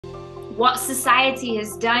what society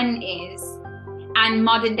has done is, and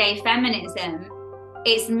modern day feminism,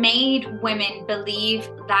 it's made women believe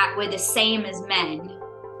that we're the same as men.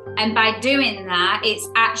 And by doing that, it's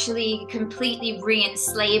actually completely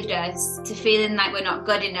re-enslaved us to feeling like we're not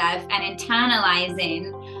good enough and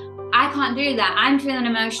internalizing, I can't do that. I'm feeling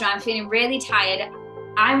emotional. I'm feeling really tired.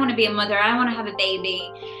 I want to be a mother. I want to have a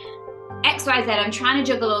baby. XYZ. I'm trying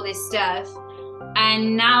to juggle all this stuff.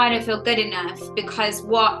 And now I don't feel good enough, because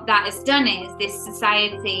what that has done is this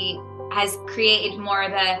society has created more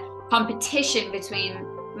of a competition between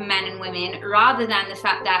men and women, rather than the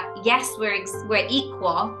fact that, yes, we're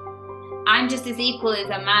equal. I'm just as equal as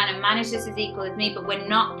a man, and man is just as equal as me, but we're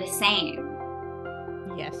not the same.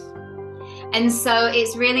 Yes. And so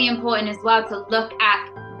it's really important as well to look at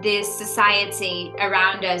this society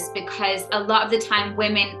around us, because a lot of the time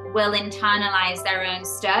women will internalize their own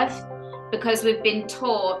stuff because we've been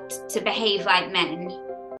taught to behave like men.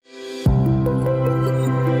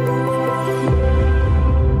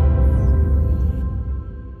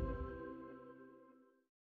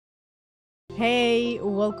 Hey,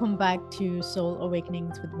 welcome back to Soul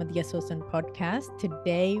Awakenings with Madiha Sosan podcast.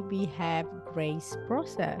 Today we have Grace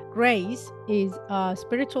Prosser. Grace is a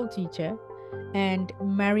spiritual teacher and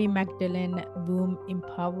Mary Magdalene Womb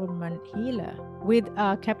empowerment healer. With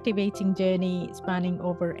a captivating journey spanning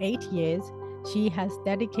over 8 years, she has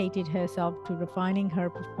dedicated herself to refining her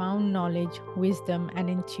profound knowledge, wisdom, and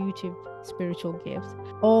intuitive spiritual gifts,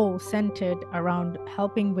 all centered around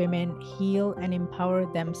helping women heal and empower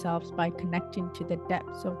themselves by connecting to the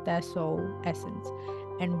depths of their soul essence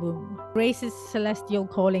and womb. Grace's celestial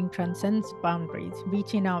calling transcends boundaries,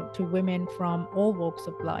 reaching out to women from all walks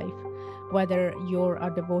of life. Whether you're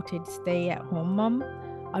a devoted stay-at-home mom,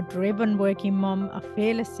 a driven working mom, a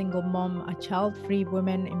fearless single mom, a child-free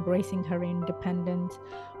woman embracing her independence,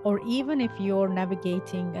 or even if you're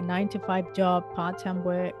navigating a 9-to-5 job, part-time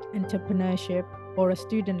work, entrepreneurship, or a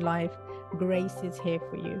student life, Grace is here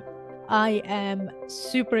for you. I am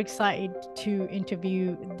super excited to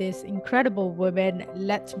interview this incredible woman.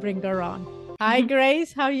 Let's bring her on. Hi,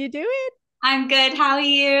 Grace. How are you doing? I'm good. How are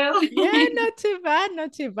you? Yeah, not too bad,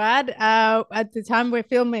 not too bad. At the time we're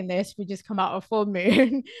filming this, we just come out of full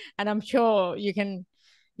moon, and I'm sure you can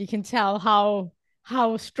tell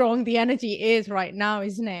how strong the energy is right now,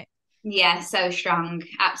 isn't it? Yeah, so strong.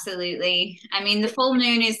 Absolutely. I mean, the full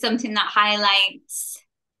moon is something that highlights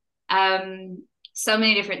so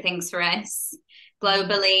many different things for us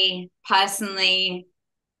globally, personally,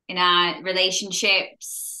 in our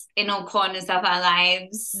relationships, in all corners of our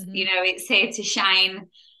lives. You know, it's here to shine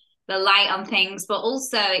the light on things, but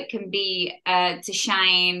also it can be to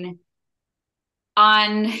shine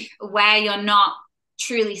on where you're not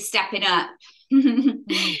truly stepping up.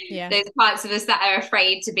 Yeah. Those parts of us that are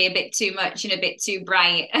afraid to be a bit too much and a bit too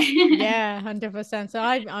bright. Yeah, 100%. So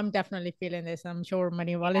I'm definitely feeling this. I'm sure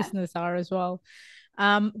many of our listeners are as well.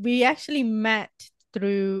 We actually met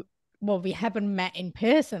through, well, we haven't met in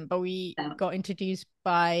person, but we got introduced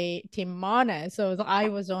by Tim Marner. So I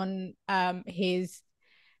was on his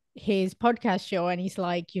podcast show, and he's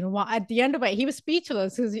like, you know what, at the end of it he was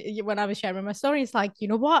speechless, because when I was sharing my story, he's like, you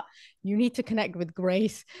know what, you need to connect with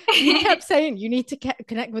Grace. He kept saying, you need to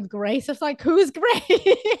connect with Grace. I was like, who's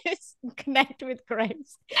Grace? Connect with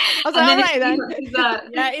Grace. I was like, all right then.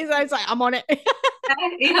 Yeah, he's like, I'm on it.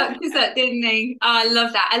 He hooked us up, didn't he? Oh, I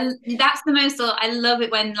love that. That's the most, I love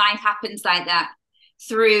it when life happens like that,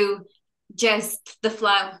 through just the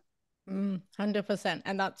flow. 100%.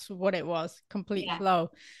 And that's what it was, complete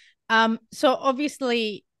flow. So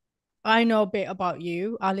obviously I know a bit about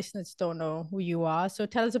you. Our listeners don't know who you are. So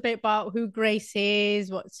tell us a bit about who Grace is.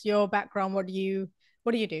 What's your background? What do you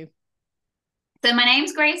do? So my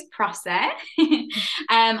name's Grace Prosser.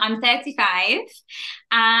 I'm 35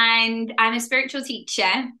 and I'm a spiritual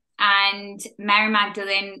teacher and Mary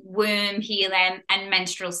Magdalene Womb healing and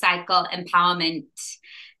menstrual cycle empowerment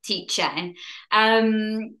teacher.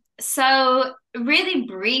 So really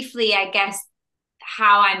briefly, I guess,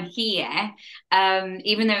 how I'm here,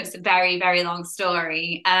 even though it's a very, very long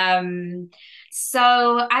story.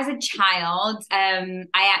 So as a child, I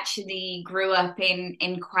actually grew up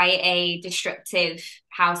in quite a disruptive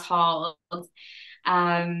household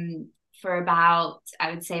for about,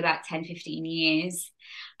 I would say about 10, 15 years.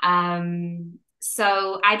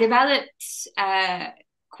 So I developed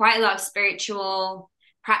quite a lot of spiritual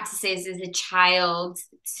practices as a child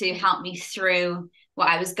to help me through what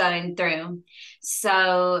I was going through.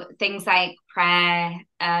 So things like prayer,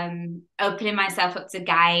 opening myself up to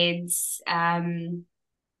guides, and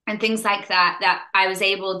things like that I was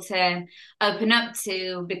able to open up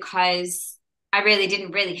to, because I really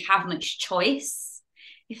didn't really have much choice.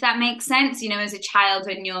 if that makes sense. You know, as a child,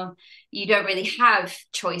 when you don't really have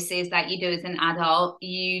choices that you do as an adult,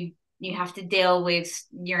 you have to deal with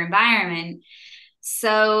your environment.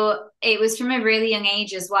 So it was from a really young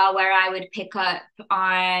age as well, where I would pick up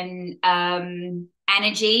on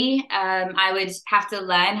energy. I would have to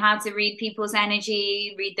learn how to read people's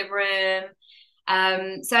energy, read the room.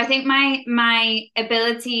 So I think my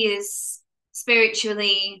ability is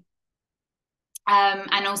spiritually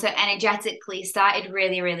and also energetically started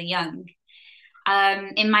really, really young.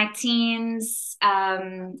 In my teens,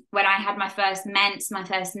 when I had my first mens, my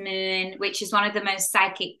first moon, which is one of the most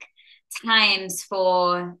psychic times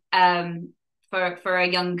for a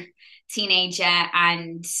young teenager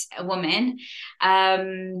and a woman.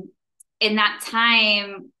 In that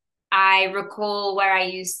time, I recall where I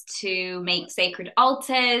used to make sacred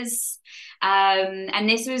altars, and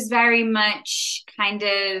this was very much kind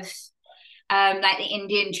of like the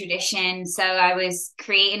Indian tradition. So I was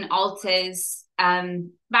creating altars, but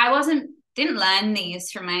I didn't learn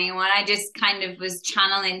these from anyone. I just kind of was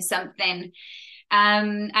channeling something.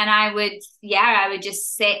 And I would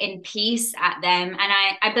just sit in peace at them. And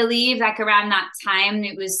I believe like around that time,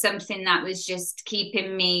 it was something that was just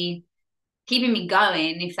keeping me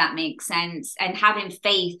going, if that makes sense, and having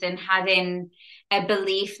faith and having a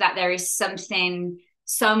belief that there is something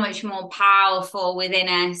so much more powerful within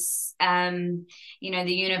us, you know,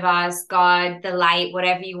 the universe, God, the light,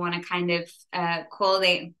 whatever you want to kind of call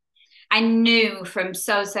it. I knew from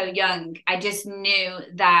so young, I just knew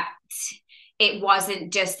that it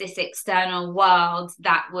wasn't just this external world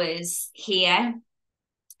that was here.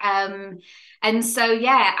 And so,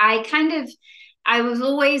 yeah, I was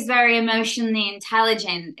always very emotionally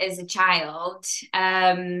intelligent as a child,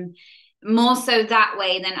 more so that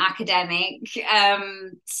way than academic.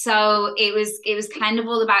 So it was kind of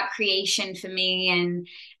all about creation for me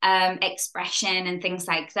and expression and things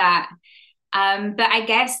like that. But I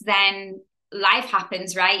guess then life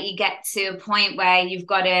happens, right? You get to a point where you've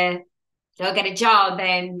got to go get a job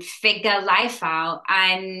and figure life out.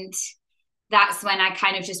 And that's when I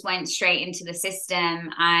kind of just went straight into the system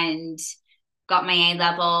and got my A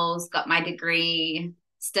levels, got my degree,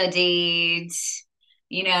 studied,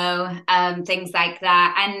 you know, things like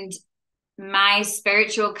that. And my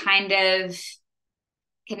spiritual kind of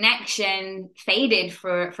connection faded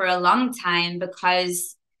for a long time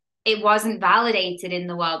because it wasn't validated in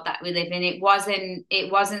the world that we live in. It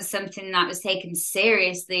wasn't something that was taken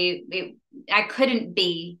seriously. I couldn't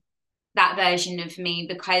be that version of me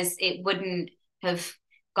because it wouldn't have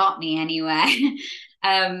got me anywhere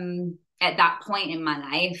at that point in my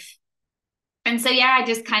life. And so, yeah, I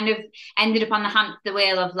just kind of ended up on the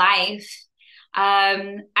wheel of life.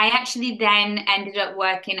 I actually then ended up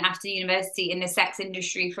working after university in the sex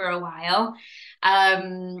industry for a while.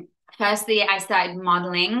 Firstly, I started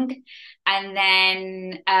modeling, and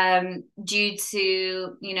then due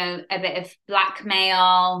to, you know, a bit of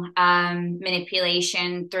blackmail,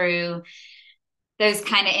 manipulation through those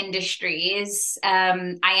kind of industries,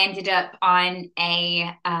 I ended up on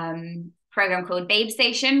a program called Babe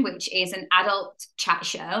Station, which is an adult chat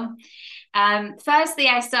show. Firstly,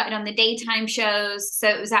 I started on the daytime shows, so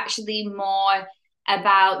it was actually more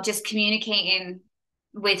about just communicating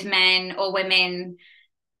with men or women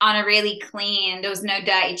on a really clean, there was no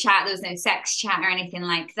dirty chat, there was no sex chat or anything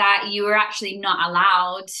like that. You were actually not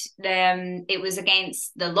allowed. It was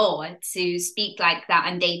against the law to speak like that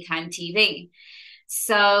on daytime TV.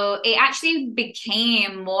 So it actually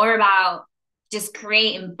became more about just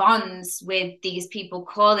creating bonds with these people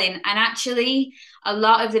calling. And actually, a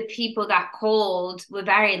lot of the people that called were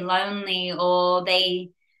very lonely, or they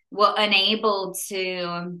were unable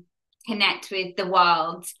to connect with the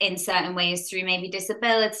world in certain ways through maybe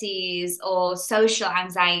disabilities or social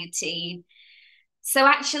anxiety. So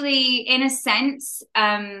actually, in a sense,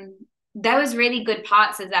 there was really good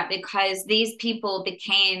parts of that because these people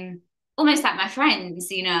became almost like my friends,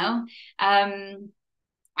 you know.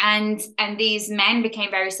 And these men became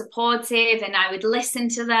very supportive, and I would listen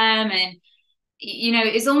to them, and you know,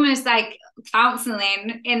 it's almost like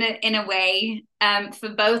counseling in a way, for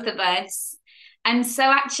both of us. And so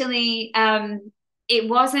actually, it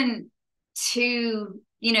wasn't too,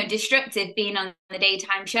 you know, destructive being on the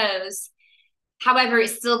daytime shows. However, it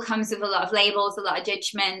still comes with a lot of labels, a lot of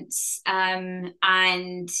judgments,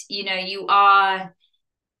 and you know,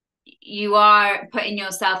 you are putting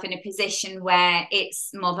yourself in a position where it's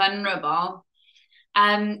more vulnerable.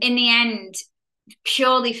 In the end,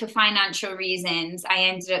 purely for financial reasons, I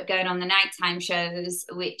ended up going on the nighttime shows,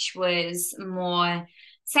 which was more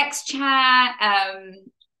sex chat,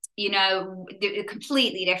 you know,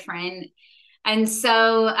 completely different. And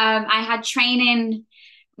so I had training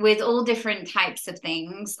with all different types of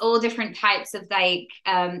things, all different types of like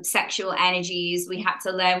sexual energies. We had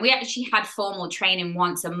to learn. We actually had formal training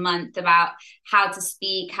once a month about how to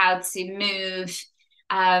speak, how to move,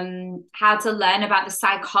 how to learn about the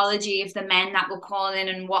psychology of the men that were calling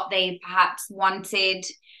and what they perhaps wanted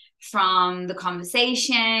from the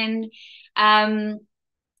conversation.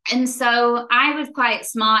 And so I was quite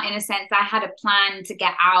smart in a sense. I had a plan to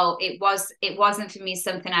get out. It wasn't for me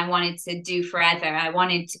something I wanted to do forever. I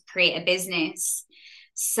wanted to create a business.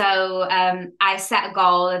 So I set a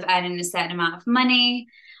goal of earning a certain amount of money.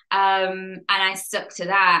 And I stuck to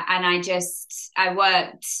that. And I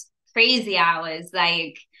worked crazy hours.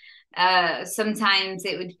 Like sometimes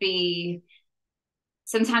I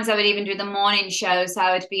would even do the morning show. So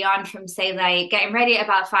I would be on from, say, like getting ready at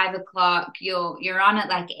about 5 o'clock. You're on at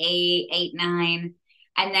like 8, 9.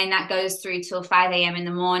 And then that goes through till 5 a.m. in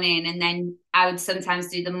the morning. And then I would sometimes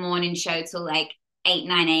do the morning show till like 8,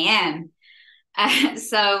 9 a.m.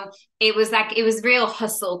 So it was real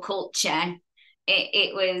hustle culture.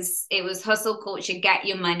 It was hustle culture, get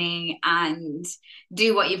your money and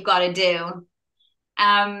do what you've got to do.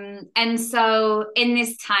 And so in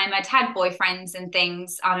this time, I'd had boyfriends and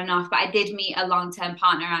things on and off, but I did meet a long-term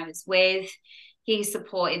partner I was with. He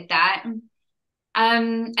supported that.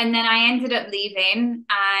 And then I ended up leaving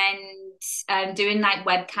and doing like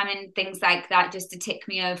webcam and things like that just to tick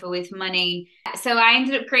me over with money. So I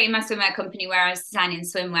ended up creating my swimwear company where I was designing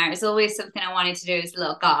swimwear. It was always something I wanted to do as a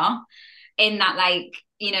little girl in that like,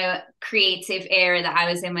 creative era that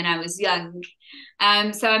I was in when I was young.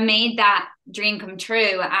 So I made that dream come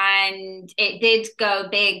true and it did go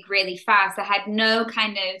big really fast. I had no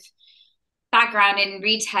kind of background in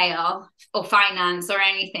retail or finance or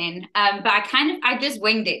anything. But I just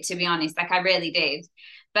winged it, to be honest. Like I really did.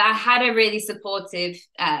 But I had a really supportive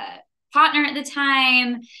partner at the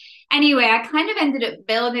time. Anyway, I kind of ended up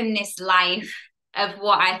building this life of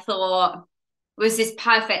what I thought was this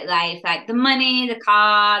perfect life, like the money, the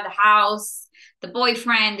car, the house, the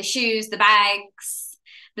boyfriend, the shoes, the bags,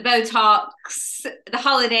 the Botox, the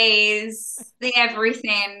holidays, the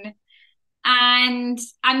everything. And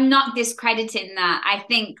I'm not discrediting that. I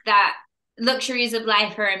think that luxuries of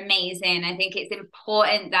life are amazing. I think it's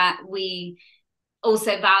important that we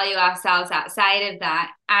also value ourselves outside of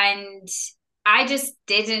that. And I just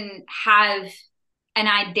didn't have an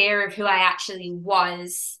idea of who I actually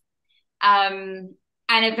was. And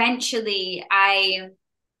eventually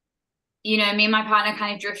me and my partner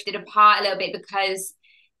kind of drifted apart a little bit because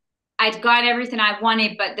I'd got everything I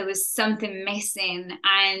wanted, but there was something missing.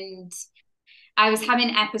 And I was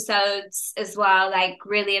having episodes as well, like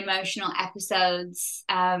really emotional episodes.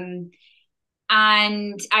 And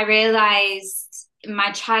I realized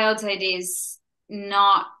my childhood is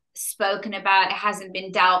not spoken about. It hasn't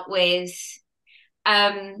been dealt with.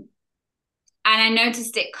 And I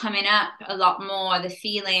noticed it coming up a lot more, the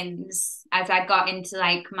feelings, as I got into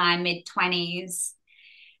like my mid-20s.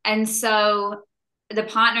 And so the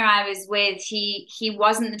partner I was with, he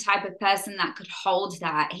wasn't the type of person that could hold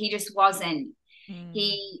that. He just wasn't.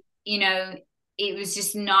 He, it was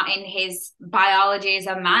just not in his biology as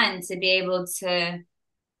a man to be able to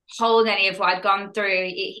hold any of what I'd gone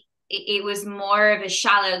through. It was more of a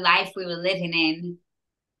shallow life we were living in.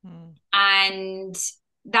 And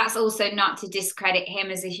that's also not to discredit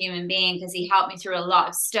him as a human being because he helped me through a lot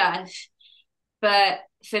of stuff. But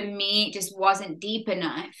for me, it just wasn't deep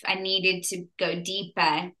enough. I needed to go deeper.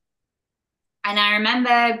 And I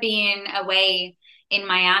remember being away in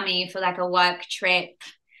Miami for like a work trip.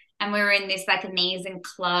 And we were in this like amazing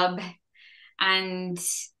club and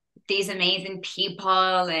these amazing people.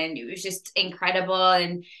 And it was just incredible.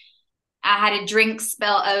 And I had a drink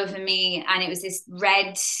spill over me and it was this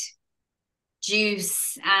red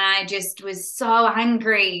juice. And I just was so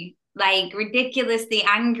angry, like ridiculously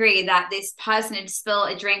angry that this person had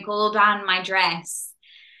spilled a drink all down my dress.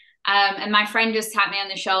 And my friend just tapped me on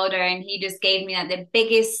the shoulder and he just gave me like the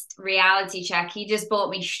biggest reality check. He just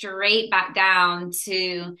brought me straight back down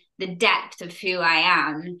to the depth of who I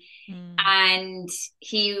am. And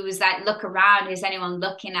he was like, look around, is anyone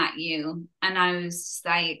looking at you? And I was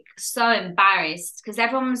like so embarrassed because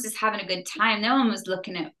everyone was just having a good time. No one was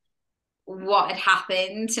looking at what had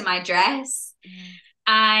happened to my dress.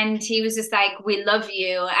 And he was just like, we love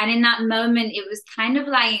you. And in that moment, it was kind of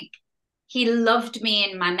like he loved me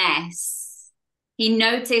in my mess. He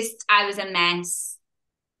noticed I was a mess.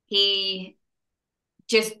 He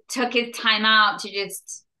just took his time out to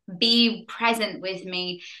just be present with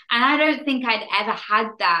me. And I don't think I'd ever had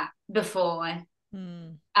that before.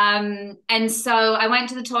 And so I went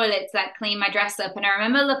to the toilet to like clean my dress up. And I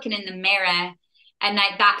remember looking in the mirror And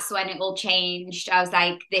like that's when it all changed. I was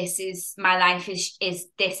like, this is my life is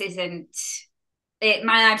this isn't it,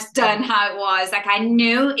 my life's done how it was. Like I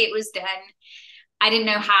knew it was done. I didn't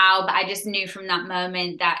know how, but I just knew from that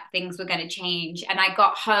moment that things were going to change. And I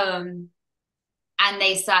got home and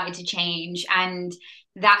they started to change. And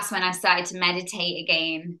that's when I started to meditate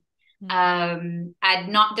again. I'd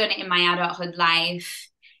not done it in my adulthood life.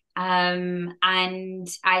 And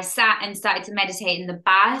I sat and started to meditate in the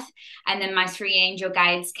bath, and then my three angel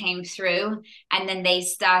guides came through, and then they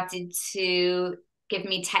started to give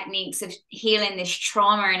me techniques of healing this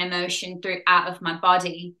trauma and emotion through out of my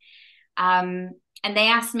body. And they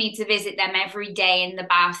asked me to visit them every day in the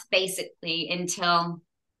bath, basically until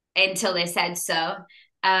they said so.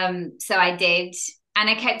 So I did. And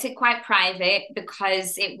I kept it quite private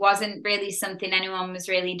because it wasn't really something anyone was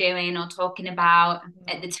really doing or talking about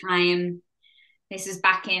at the time. This was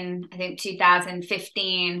back in, I think,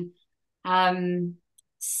 2015.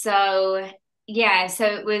 So yeah, so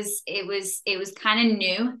it was kind of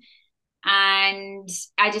new. And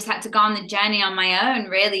I just had to go on the journey on my own,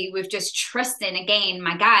 really, with just trusting again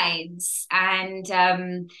my guides and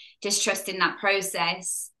just trusting that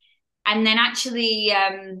process. And then actually,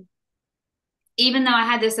 even though I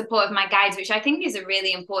had the support of my guides, which I think is a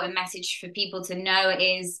really important message for people to know,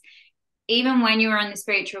 is even when you're on the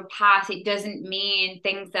spiritual path, it doesn't mean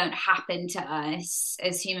things don't happen to us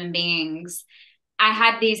as human beings. I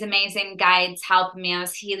had these amazing guides helping me. I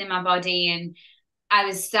was healing my body and I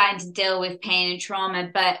was starting to deal with pain and trauma,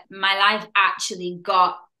 but my life actually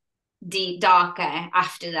got darker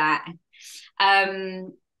after that.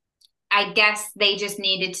 I guess they just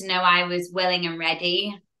needed to know I was willing and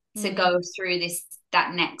ready to go through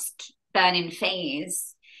that next burning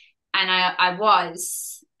phase. And I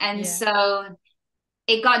was. And so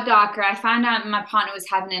it got darker. I found out my partner was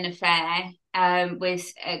having an affair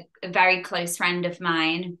with a very close friend of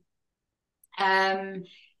mine. And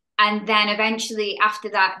then eventually after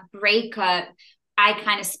that breakup, I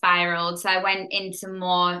kind of spiraled. So I went into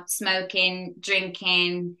more smoking,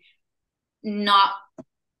 drinking, not,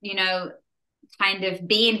 kind of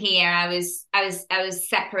being here. I was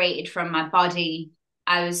separated from my body.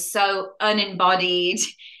 I was so unembodied.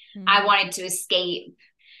 I wanted to escape.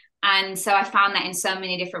 And so I found that in so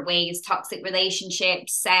many different ways: toxic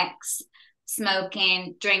relationships, sex,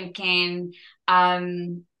 smoking, drinking,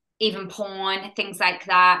 even porn, things like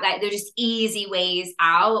that. Like they're just easy ways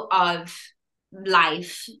out of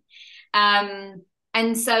life.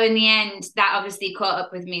 And so in the end, that obviously caught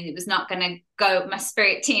up with me. It was not going to go. My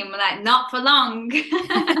spirit team were like, not for long.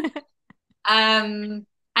 And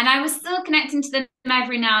I was still connecting to them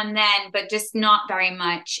every now and then, but just not very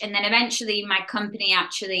much. And then eventually my company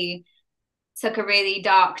actually took a really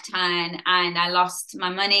dark turn and I lost my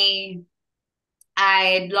money.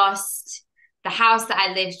 I lost the house that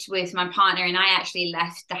I lived with my partner, and I actually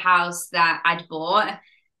left the house that I'd bought,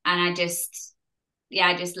 and I just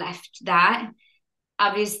left that.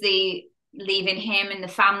 Obviously, leaving him and the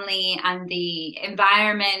family and the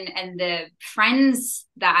environment and the friends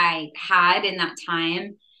that I had in that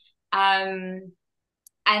time. And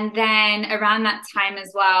then around that time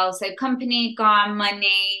as well, so company gone,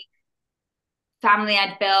 money, family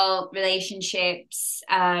I'd built, relationships,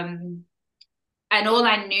 and all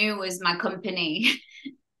I knew was my company.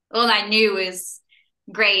 All I knew was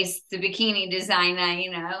Grace, the bikini designer,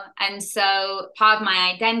 and so part of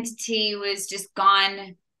my identity was just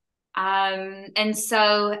gone. And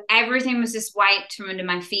so everything was just wiped from under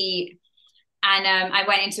my feet. And I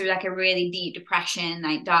went into like a really deep depression,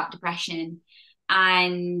 like dark depression.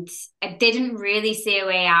 And I didn't really see a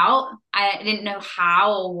way out. I didn't know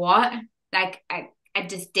how or what. Like I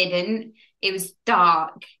just didn't. It was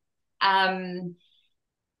dark. And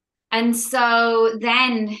so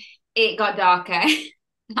then it got darker.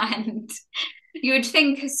 And you would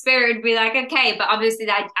think a spirit would be like, okay, but obviously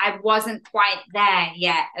I wasn't quite there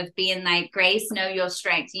yet of being like, Grace, know your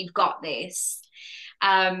strength. You've got this.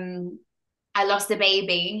 I lost a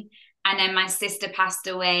baby, and then my sister passed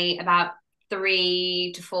away about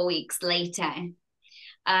 3 to 4 weeks later.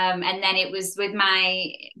 And then it was with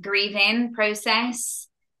my grieving process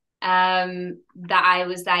that I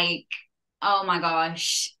was like, oh my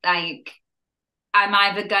gosh, like I'm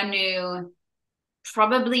either going to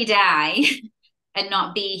probably die and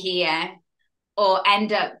not be here, or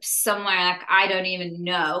end up somewhere like I don't even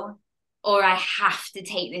know, or I have to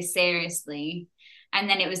take this seriously. And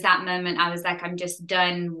then it was that moment I was like, I'm just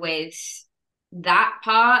done with that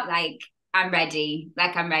part. Like I'm ready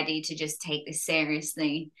to just take this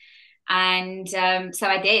seriously. And so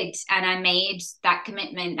I did, and I made that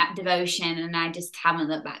commitment, that devotion, and I just haven't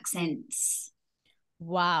looked back since.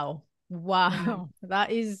 Wow. Wow,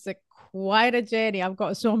 that is quite a journey. I've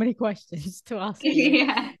got so many questions to ask you.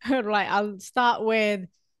 Yeah. Right, I'll start with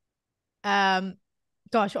um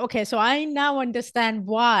gosh, okay, so I now understand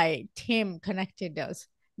why Tim connected us,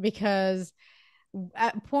 because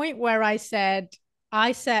at a point where I sat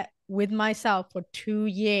with myself for 2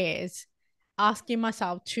 years asking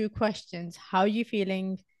myself two questions: how are you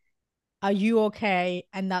feeling? Are you okay?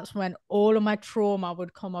 And that's when all of my trauma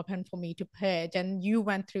would come up and for me to purge. And you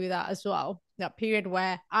went through that as well. That period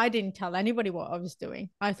where I didn't tell anybody what I was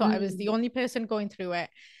doing. I thought I was the Mm. only person going through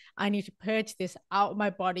it. I need to purge this out of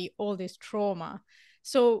my body, all this trauma.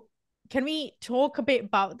 So, can we talk a bit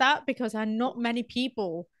about that? Because I not many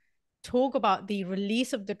people talk about the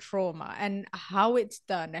release of the trauma and how it's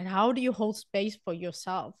done, and how do you hold space for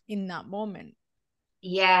yourself in that moment?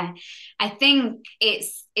 Yeah, I think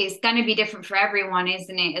it's going to be different for everyone,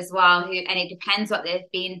 isn't it, as well? Who, and it depends what they've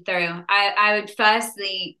been through. I would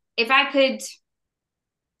firstly, if I could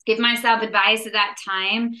give myself advice at that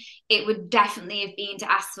time, it would definitely have been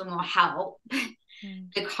to ask for more help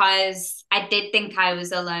Mm. because I did think I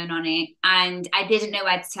was alone on it and I didn't know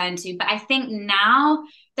where to turn to. But I think now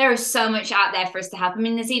there is so much out there for us to help. I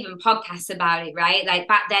mean, there's even podcasts about it, right? Like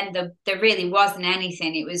back then, there really wasn't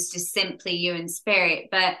anything. It was just simply you and spirit.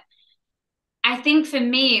 But I think for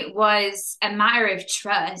me, it was a matter of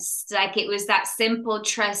trust. Like it was that simple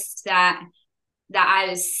trust that I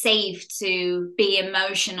was safe to be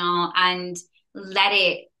emotional and let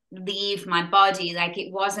it leave my body. Like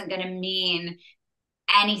it wasn't going to mean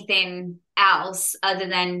anything else other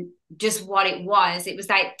than just what it was. It was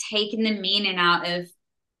like taking the meaning out of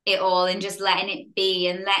it all and just letting it be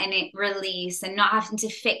and letting it release and not having to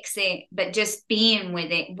fix it, but just being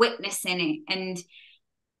with it, witnessing it, and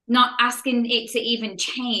not asking it to even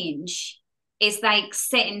change. It's like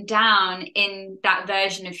sitting down in that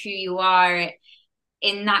version of who you are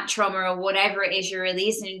in that trauma or whatever it is you're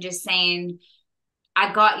releasing and just saying,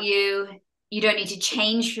 I got you. You don't need to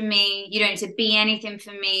change for me. You don't need to be anything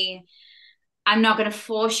for me. I'm not going to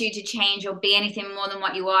force you to change or be anything more than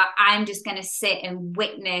what you are. I'm just going to sit and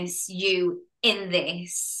witness you in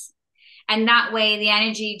this. And that way, the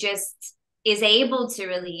energy just is able to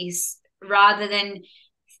release rather than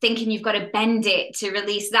thinking you've got to bend it to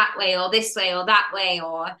release that way or this way or that way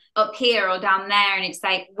or up here or down there. And it's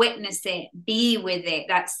like, witness it, be with it.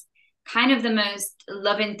 That's kind of the most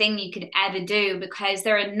loving thing you could ever do, because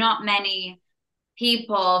there are not many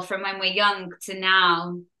people from when we're young to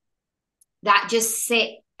now that just sit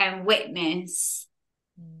and witness.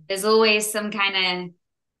 Mm. There's always some kind of,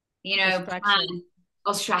 Distraction. plan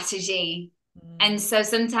or strategy. And Mm. so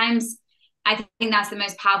sometimes I think that's the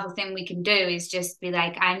most powerful thing we can do is just be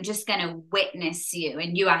like, I'm just going to witness you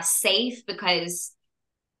and you are safe because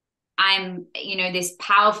I'm, this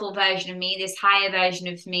powerful version of me, this higher version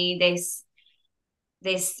of me,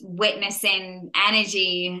 this witnessing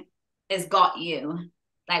energy has got you.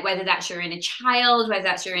 Like whether that's you're in a child, whether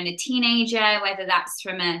that's you're in a teenager, whether that's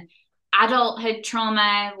from a adulthood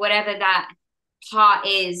trauma, whatever that part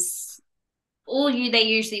is, they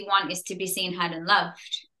usually want is to be seen, heard, and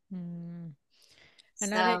loved. Mm. And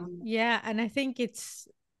So I think it's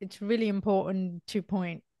really important to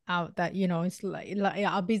point out that, it's like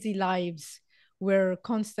our busy lives, we're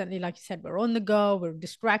constantly, like you said, we're on the go, we're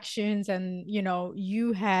distractions, and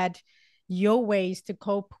you had your ways to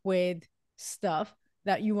cope with stuff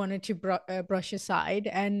that you wanted to brush aside,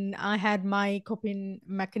 and I had my coping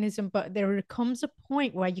mechanism. But there comes a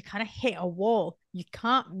point where you kind of hit a wall, you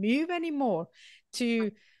can't move anymore.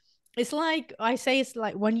 To It's like I say, it's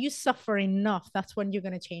like when you suffer enough, that's when you're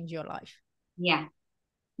going to change your life. yeah,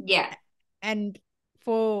 yeah. And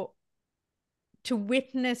for to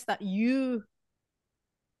witness that you've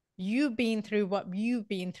been through what you've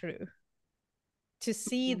been through, to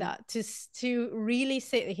see Mm-hmm. that, to really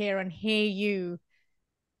sit here and hear you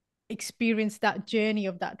experience that journey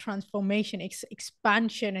of that transformation,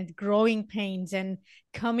 expansion and growing pains, and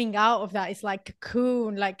coming out of that, it's like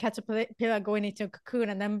cocoon, like caterpillar going into a cocoon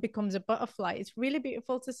and then becomes a butterfly. It's really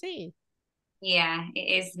beautiful to see. Yeah, it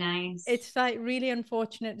is nice. It's like really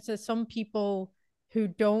unfortunate to some people who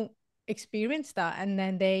don't experience that, and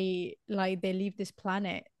then they leave this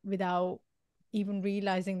planet without even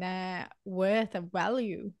realizing their worth and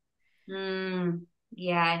value.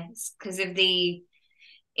 Yeah, it's because of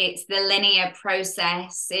it's the linear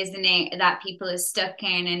process, isn't it, that people are stuck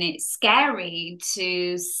in, and it's scary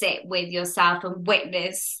to sit with yourself and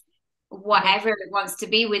witness Your whatever it wants to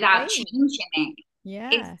be without pain. changing it.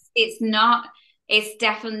 Yeah. It's not. It's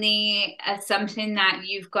definitely something that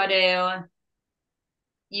you've got to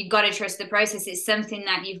trust the process. It's something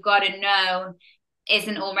that you've got to know.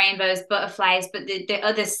 isn't all rainbows, butterflies, but the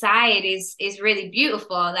other side is really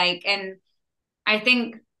beautiful. Like, and I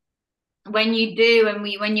think when you do, and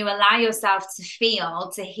when you allow yourself to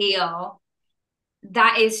feel, to heal,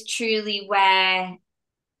 that is truly where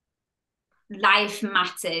life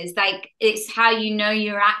matters. Like, it's how you know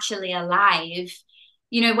you're actually alive.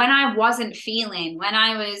 You know, when I wasn't feeling, when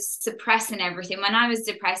I was suppressing everything, when I was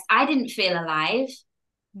depressed, I didn't feel alive.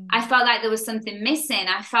 I felt like there was something missing.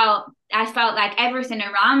 I felt like everything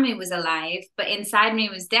around me was alive, but inside me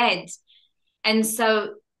was dead. And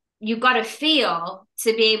so you've got to feel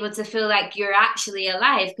to be able to feel like you're actually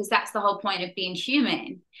alive, because that's the whole point of being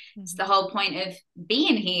human. It's the whole point of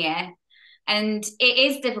being here. And it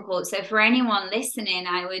is difficult. So for anyone listening,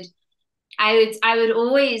 I would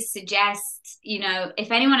always suggest, you know,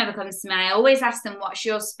 if anyone ever comes to me, I always ask them, what's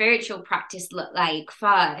your spiritual practice look like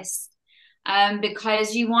first?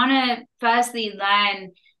 Because you want to firstly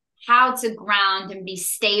learn how to ground and be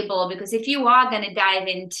stable. Because if you are going to dive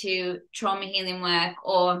into trauma healing work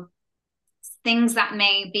or things that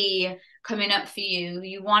may be coming up for you,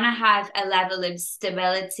 you want to have a level of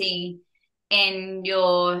stability in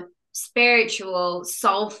your spiritual,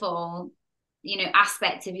 soulful, you know,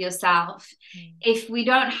 aspect of yourself. If we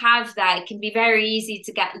don't have that, it can be very easy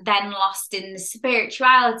to get then lost in the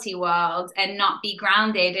spirituality world and not be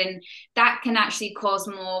grounded, and that can actually cause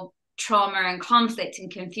more trauma and conflict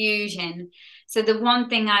and confusion. So the one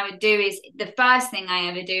thing I would do is, the first thing I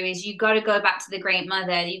ever do is, you got to go back to the great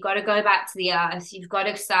mother, you got to go back to the earth, you've got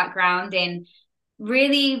to start grounding,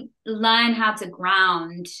 really learn how to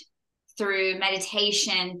ground through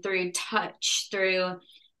meditation, through touch, through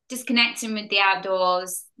disconnecting with the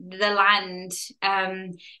outdoors, the land.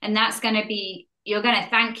 And that's going to be, you're going to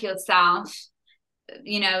thank yourself,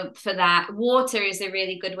 you know, for that. Water is a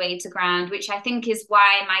really good way to ground, which I think is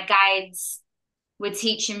why my guides were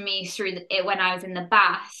teaching me through it when I was in the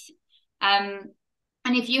bath. And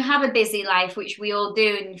if you have a busy life, which we all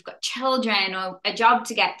do, and you've got children or a job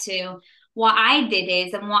to get to, what I did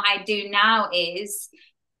is, and what I do now is,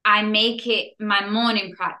 I make it my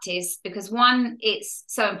morning practice, because one, it's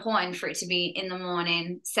so important for it to be in the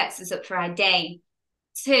morning, sets us up for our day.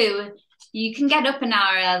 Two, you can get up an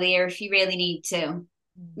hour earlier if you really need to.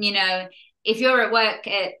 You know, if you're at work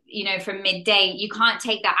at, you know, from midday, you can't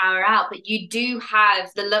take that hour out, but you do have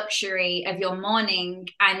the luxury of your morning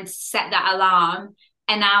and set that alarm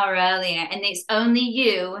an hour earlier. And it's only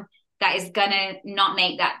you that is gonna not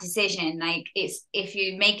make that decision. Like, it's, if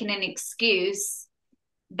you're making an excuse,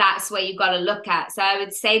 that's where you've got to look at. So I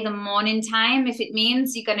would say the morning time, if it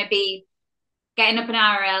means you're going to be getting up an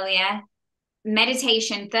hour earlier,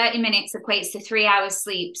 meditation, 30 minutes equates to 3 hours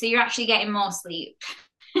sleep. So you're actually getting more sleep.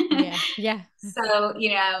 Yeah. So,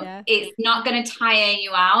 you know, it's not going to tire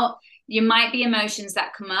you out. You might be emotions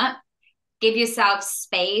that come up. Give yourself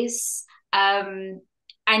space.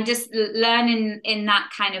 And just learn in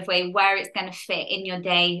that kind of way where it's going to fit in your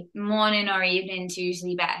day. Morning or evening is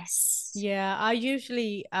usually best. Yeah, I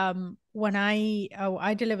usually when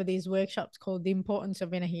I deliver these workshops called The Importance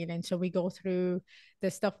of Inner Healing. So we go through the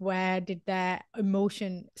stuff, where did their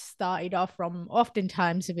emotion started off from.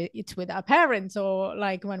 Oftentimes it's with our parents, or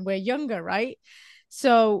like when we're younger, right?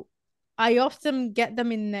 So I often get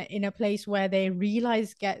them in a place where they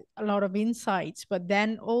realize, get a lot of insights, but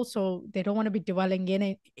then also they don't want to be dwelling in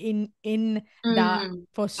it in that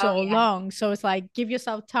for so long. So it's like, give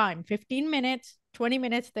yourself time, 15 minutes, 20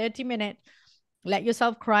 minutes, 30 minutes. Let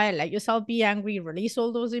yourself cry, let yourself be angry, release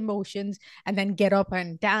all those emotions, and then get up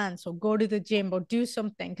and dance or go to the gym or do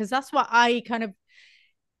something. Because that's what I kind of,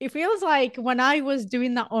 it feels like when I was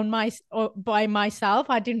doing that on my or by myself,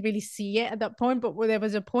 I didn't really see it at that point. But there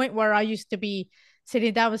was a point where I used to be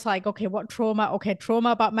sitting there, was like, okay, what trauma? Okay, trauma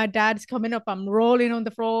about my dad's coming up. I'm rolling on the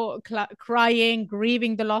floor, crying,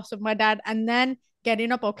 grieving the loss of my dad, and then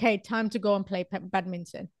getting up. Okay, time to go and play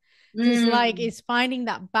badminton. So it's like, it's finding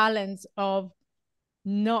that balance of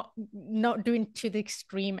not doing to the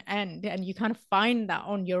extreme end, and you kind of find that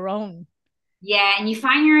on your own. Yeah, and you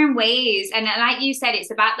find your own ways. And like you said,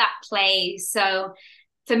 it's about that play. So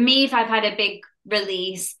for me, if I've had a big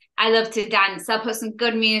release, I love to dance. I'll put some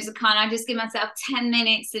good music on. I just give myself 10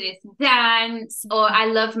 minutes to just dance. Or I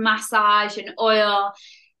love massage and oil.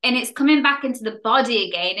 And it's coming back into the body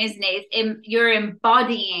again, isn't it? You're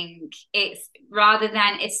embodying it, rather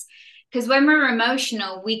than it's, because when we're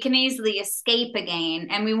emotional, we can easily escape again,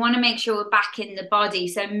 and we want to make sure we're back in the body.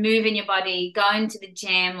 So moving your body, going to the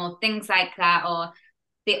gym or things like that, or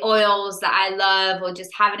the oils that I love, or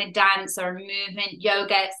just having a dance or a movement,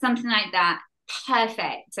 yoga, something like that.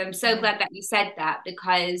 Perfect. I'm so glad that you said that,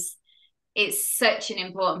 because it's such an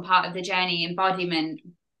important part of the journey, embodiment.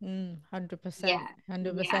 100%. Yeah.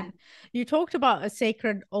 100%. You talked about a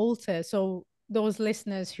sacred altar. So those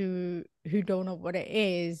listeners who don't know what it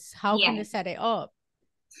is, how can Yeah. they set it up?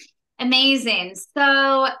 Amazing.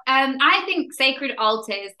 So I think sacred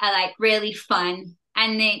altars are like really fun,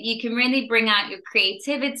 and you can really bring out your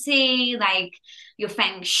creativity, like your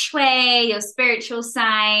feng shui, your spiritual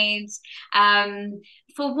side.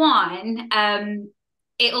 For one,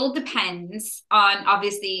 it all depends on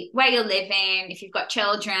obviously where you're living, if you've got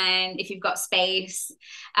children, if you've got space.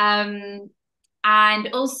 Um, and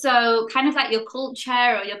also kind of like your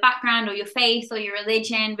culture or your background or your faith or your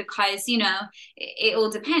religion, because it all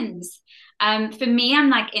depends. For me, I'm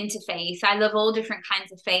like interfaith. I love all different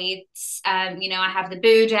kinds of faiths. I have the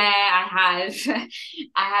Buddha, I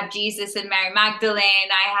have Jesus and Mary Magdalene,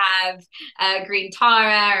 I have Green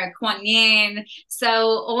Tara or Kuan Yin. So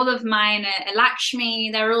all of mine are Lakshmi.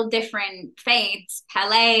 They're all different faiths,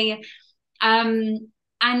 Pele.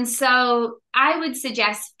 And so I would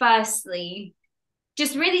suggest, firstly,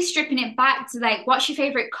 just really stripping it back to like, what's your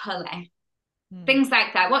favorite color? Things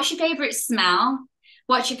like that. What's your favorite smell?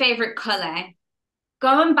 What's your favorite color?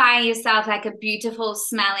 Go and buy yourself like a beautiful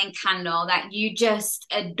smelling candle that you just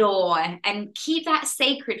adore, and keep that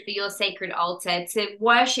sacred for your sacred altar to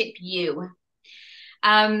worship you.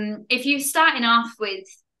 If you're starting off with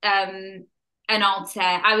an altar,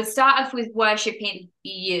 I would start off with worshiping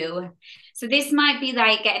you. So this might be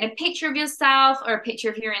like getting a picture of yourself or a picture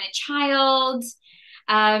of your inner child.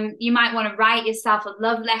 You might want to write yourself a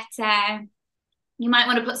love letter. You might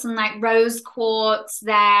want to put some like rose quartz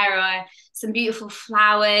there, or some beautiful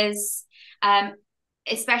flowers,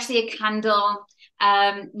 especially a candle.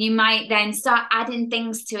 You might then start adding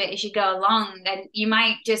things to it as you go along. And you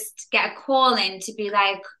might just get a call in to be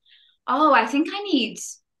like, oh, I think I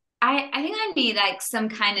need like some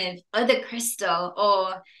kind of other crystal,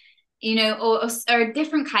 or or a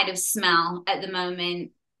different kind of smell at the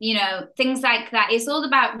moment, things like that. It's all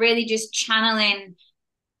about really just channeling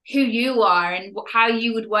who you are and how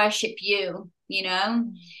you would worship you.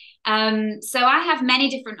 So I have many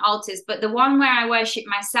different altars, but the one where I worship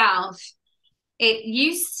myself, it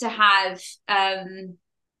used to have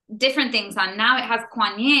different things on. Now it has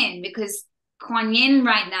Kuan Yin, because Kuan Yin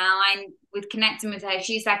right now, I'm with connecting with her,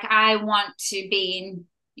 she's like, I want to be in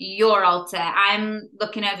your altar. I'm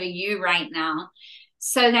looking over you right now.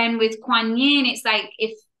 So then with Kuan Yin, it's like,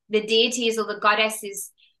 if the deities or the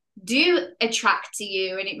goddesses do attract to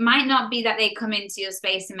you, and it might not be that they come into your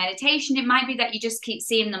space in meditation, it might be that you just keep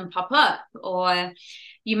seeing them pop up, or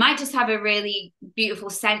you might just have a really beautiful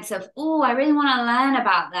sense of, oh, I really want to learn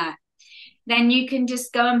about that. Then you can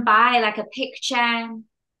just go and buy like a picture,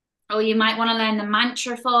 or you might want to learn the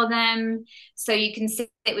mantra for them, so you can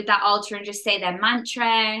sit with that altar and just say their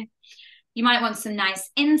mantra. You might want some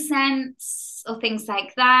nice incense or things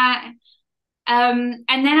like that. And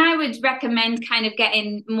then I would recommend kind of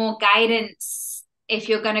getting more guidance if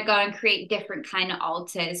you're going to go and create different kind of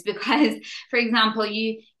altars, because, for example,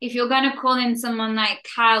 if you're going to call in someone like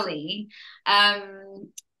Kali,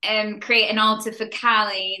 and create an altar for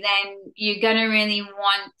Kali, then you're going to really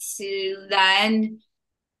want to learn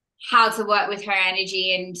how to work with her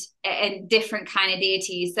energy and different kind of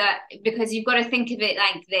deities. So, because you've got to think of it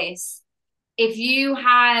like this: if you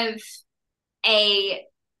have a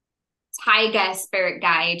tiger spirit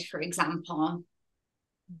guide, for example,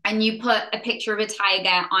 and you put a picture of a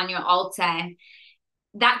tiger on your altar,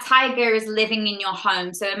 that tiger is living in your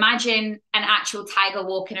home. So imagine an actual tiger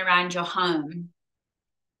walking around your home.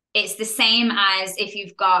 It's the same as if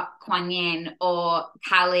you've got Kuan Yin or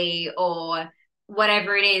Kali or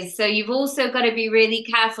whatever it is. So you've also got to be really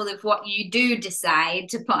careful of what you do decide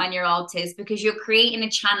to put on your altars, because you're creating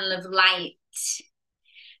a channel of light.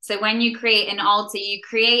 So when you create an altar, you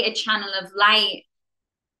create a channel of light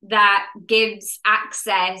that gives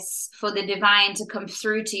access for the divine to come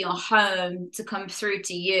through to your home, to come through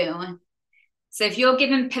to you. So if you're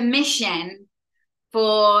given permission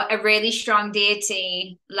for a really strong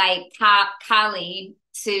deity like Kali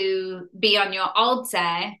to be on your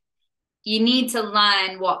altar, you need to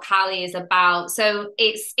learn what Kali is about. So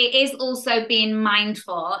it is also being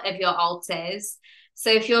mindful of your altars. So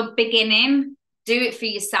if you're beginning, do it for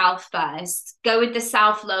yourself first. Go with the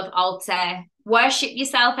self-love altar. Worship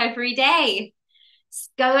yourself every day.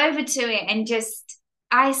 Go over to it and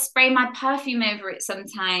I spray my perfume over it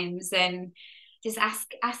sometimes, and just ask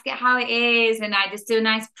it how it is. And I just do a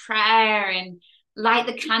nice prayer and light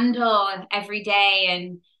the candle every day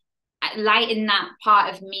and lighten that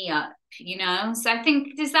part of me up, So I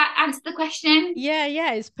think, does that answer the question?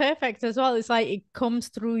 Yeah, it's perfect as well. It's like it comes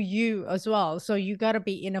through you as well. So you got to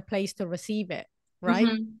be in a place to receive it. right?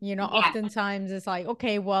 Mm-hmm. You know, Yeah. oftentimes it's like,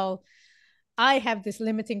 okay, well, I have this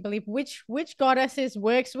limiting belief. Which goddesses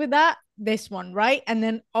works with that? This one, right? And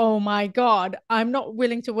then, oh my God, I'm not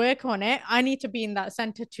willing to work on it. I need to be in that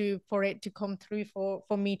center to for it to come through for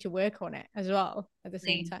me to work on it as well at the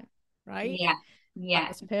same time, right? Yeah. Yeah.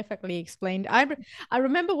 That's perfectly explained. I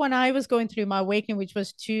remember when I was going through my awakening, which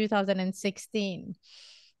was 2016.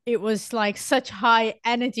 It was like such high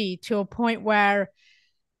energy to a point where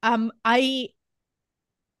I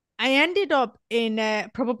ended up in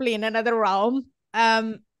probably in another realm.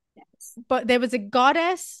 Yes. But there was a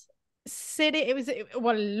goddess sitting.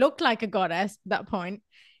 Well, it looked like a goddess at that point.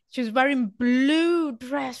 She was wearing blue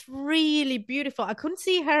dress, really beautiful. I couldn't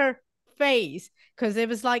see her face because there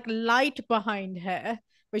was like light behind her,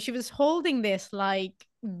 but she was holding this like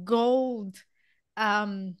gold,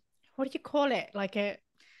 what do you call it? Like a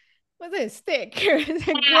what's it, stick?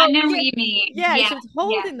 Yeah, I know what Yeah, you mean. yeah, Yeah. she was Yeah.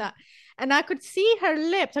 holding that. And I could see her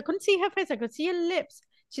lips. I couldn't see her face. I could see her lips.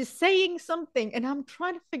 She's saying something, and I'm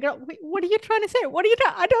trying to figure out, what are you trying to say? What are you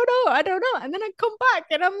trying? I don't know. I don't know. And then I come back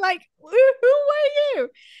and I'm like, who were you?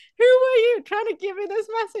 Who were you trying to give me this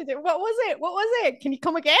message? What was it? What was it? Can you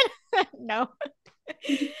come again? No.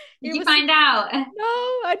 Did It you was find out? no,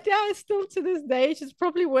 I still to this day. She's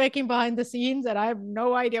probably working behind the scenes, and I have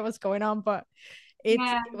no idea what's going on. But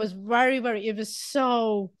Yeah. it was very, very, it was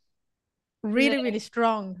so Good. really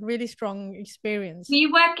strong Were experience.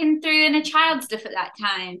 you working through inner child stuff at that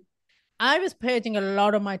time? I was purging a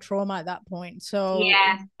lot of my trauma at that point, so it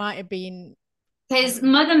Yeah. might have been Because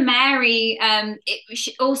Mother Mary,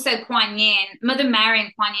 also Kuan Yin. Mother Mary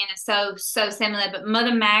and Kuan Yin are so similar, but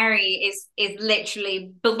Mother Mary is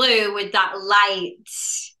literally blue with that light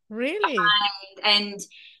really, and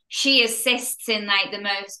she assists in like the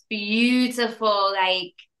most beautiful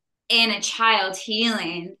like inner child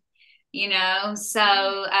healing,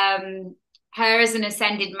 so her as an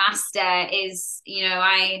ascended master is,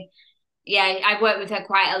 I work with her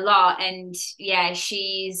quite a lot, and yeah,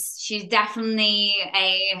 she's definitely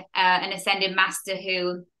a an ascended master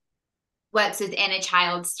who works with inner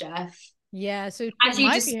child stuff. yeah. So it As you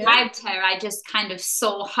might be her. described her, I just kind of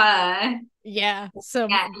saw her, Yeah, so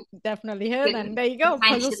yeah, definitely her. could Then there you go,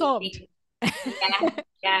 puzzle potentially solved. be, yeah,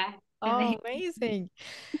 yeah. Oh, amazing.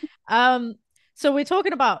 Um, so we're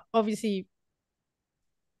talking about obviously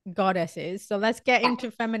goddesses. So let's get Yeah,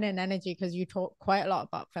 into feminine energy because you talk quite a lot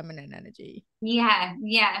about feminine energy. yeah,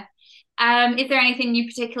 yeah. Is there anything you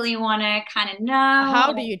particularly want to kind of How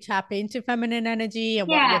know? do you tap into feminine energy and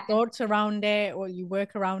what your Yeah, thoughts around it or you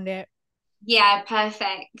work around it? yeah,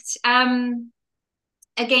 perfect.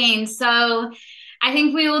 Again, so I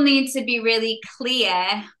think we all need to be really clear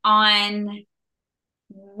on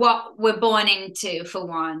what we're born into, for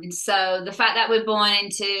one. So the fact that we're born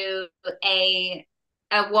into a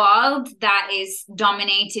world that is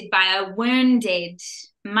dominated by a wounded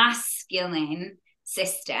masculine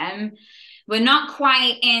system. We're not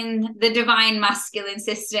quite in the divine masculine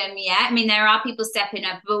system yet. I mean, there are people stepping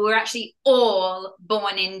up, but we're actually all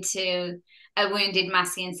born into a wounded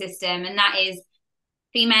masculine system, and that is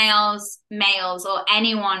females, males, or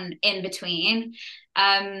anyone in between.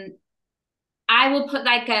 I will put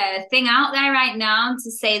like a thing out there right now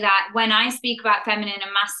to say that when I speak about feminine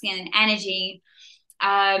and masculine energy,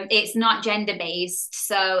 it's not gender based.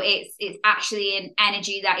 So it's actually an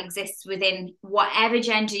energy that exists within whatever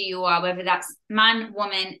gender you are, whether that's man,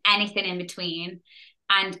 woman, anything in between,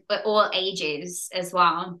 and at all ages as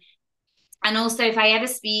well. And also, if I ever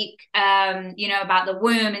speak, about the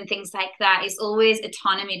womb and things like that, it's always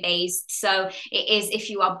autonomy based. So it is if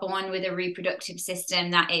you are born with a reproductive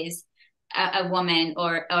system that is a woman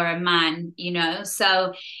or a man,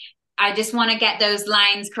 So I just want to get those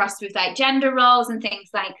lines crossed with like gender roles and things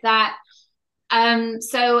like that.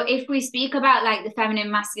 So if we speak about like the feminine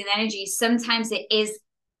masculine energy, sometimes it is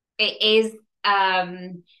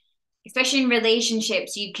especially in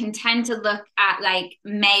relationships, you can tend to look at like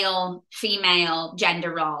male, female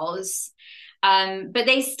gender roles. But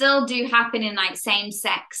they still do happen in like same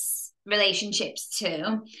sex relationships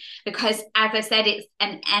too, because as I said, it's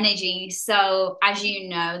an energy. So as you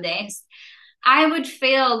know this, I would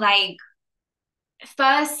feel like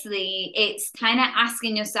firstly, it's kind of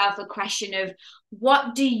asking yourself a question of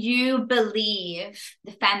what do you believe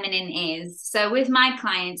the feminine is? So with my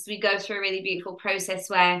clients, we go through a really beautiful process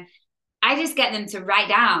where I just get them to write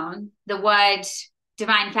down the word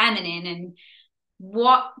divine feminine and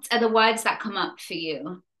what are the words that come up for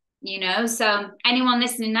you, So anyone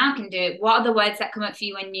listening now can do it. What are the words that come up for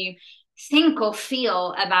you when you think or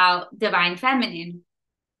feel about divine feminine?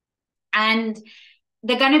 And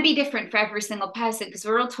they're going to be different for every single person because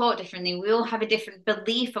we're all taught differently. We all have a different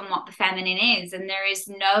belief on what the feminine is, and there is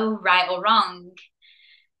no right or wrong.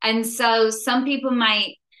 And so some people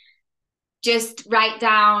might just write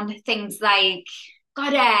down things like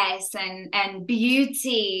goddess and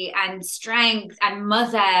beauty and strength and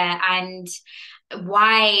mother and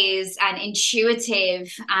wise and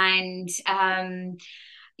intuitive and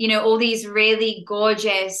all these really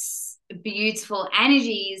gorgeous, beautiful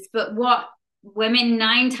energies. But what women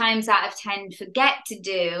 9 times out of 10 forget to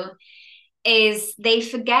do is they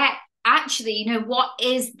forget actually, what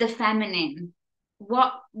is the feminine?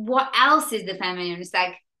 What else is the feminine? It's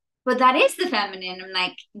like, but that is the feminine. I'm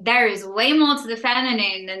like, there is way more to the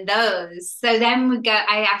feminine than those. So then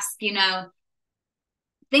I ask,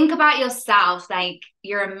 think about yourself, like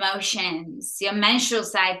your emotions, your menstrual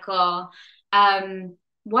cycle.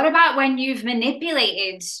 What about when you've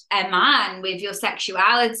manipulated a man with your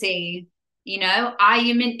sexuality?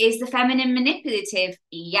 Is the feminine manipulative?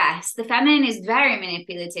 Yes, the feminine is very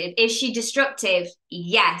manipulative. Is she destructive?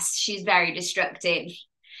 Yes, she's very destructive.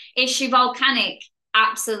 Is she volcanic?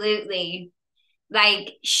 Absolutely.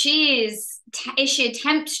 Like, is she a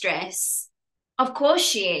temptress? Of course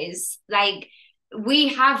she is. Like, we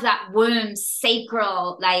have that womb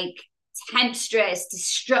sacral, like temptress,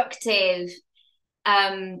 destructive,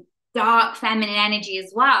 dark feminine energy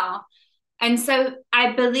as well. And so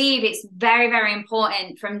I believe it's very, very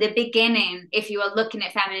important from the beginning, if you are looking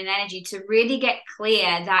at feminine energy, to really get clear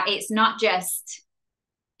that it's not just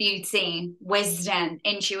beauty, wisdom,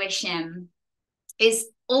 intuition. It's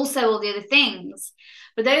also all the other things.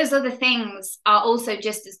 But those other things are also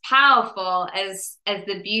just as powerful as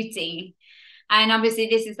the beauty. And obviously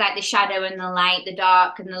this is like the shadow and the light, the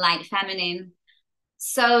dark and the light feminine.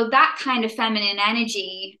 So that kind of feminine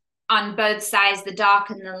energy on both sides, the dark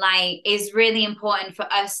and the light, is really important for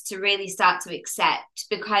us to really start to accept,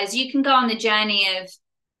 because you can go on the journey of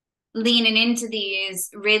leaning into these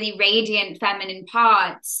really radiant feminine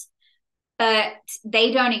parts, but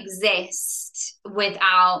they don't exist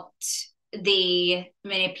without the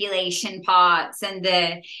manipulation parts and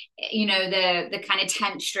the kind of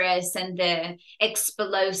temptress and the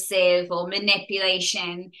explosive or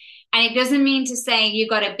manipulation. And it doesn't mean to say you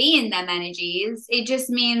got to be in them energies. It just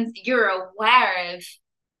means you're aware of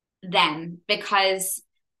them because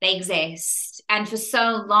they exist. And for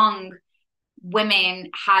so long, women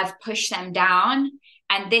have pushed them down.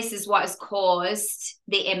 And this is what has caused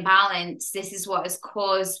the imbalance. This is what has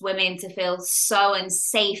caused women to feel so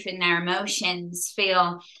unsafe in their emotions,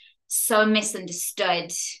 feel so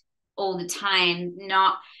misunderstood all the time,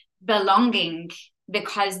 not belonging,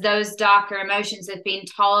 because those darker emotions have been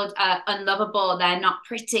told are unlovable, they're not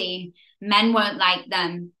pretty, men won't like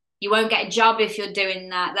them, you won't get a job if you're doing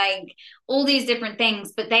that, like all these different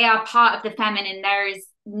things, but they are part of the feminine. There is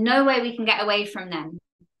no way we can get away from them.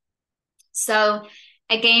 So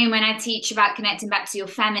again, when I teach about connecting back to your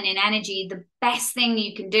feminine energy, the best thing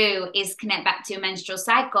you can do is connect back to your menstrual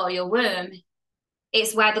cycle, your womb.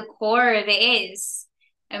 It's where the core of it is.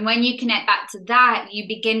 And when you connect back to that, you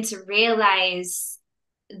begin to realize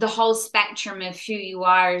the whole spectrum of who you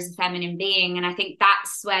are as a feminine being. And I think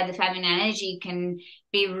that's where the feminine energy can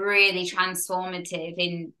be really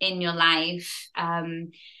transformative in your life.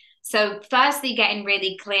 So firstly, getting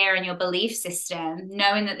really clear on your belief system,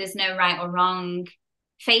 knowing that there's no right or wrong,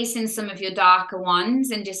 facing some of your darker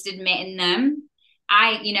ones and just admitting them.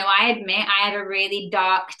 I admit I have a really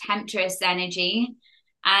dark temptress energy,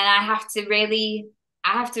 and I have to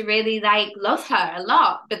really like love her a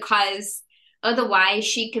lot, because otherwise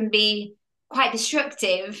she can be quite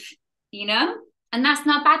destructive, and that's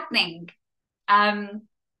not a bad thing.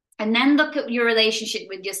 And then look at your relationship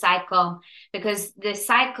with your cycle, because the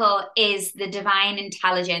cycle is the divine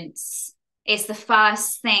intelligence. It's the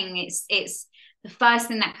first thing. It's the first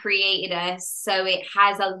thing that created us. So it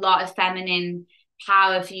has a lot of feminine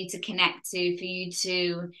power for you to connect to, for you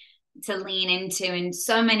to lean into in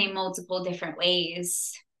so many multiple different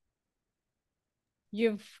ways.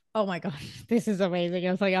 Oh my God, this is amazing.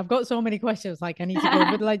 I was like, I've got so many questions, like I need to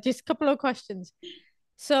go, but like just a couple of questions.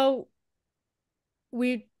 So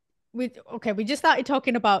we just started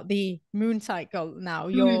talking about the moon cycle now,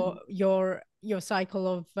 your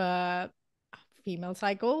cycle of female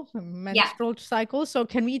cycle, menstrual cycle. So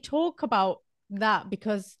can we talk about that?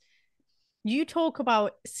 Because you talk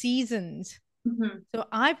about seasons. So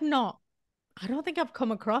I don't think I've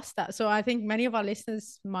come across that. So I think many of our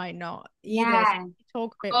listeners might not either. So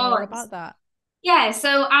talk a bit more about that. Yeah,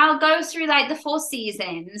 so I'll go through like the 4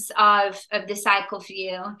 seasons of the cycle for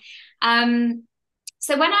you.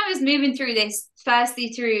 So when I was moving through this, firstly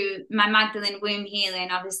through my Magdalene Womb healing,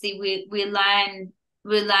 obviously we learn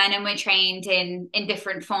we learn and we're trained in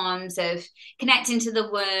different forms of connecting to the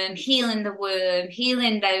womb,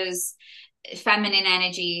 healing those feminine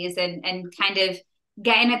energies, and kind of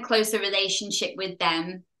getting a closer relationship with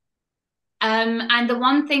them. And the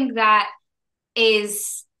one thing that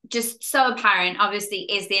is just so apparent, obviously,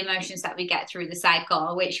 is the emotions that we get through the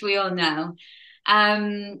cycle, which we all know.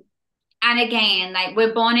 And again, like,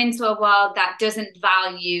 we're born into a world that doesn't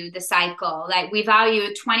value the cycle. Like, we value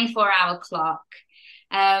a 24-hour clock.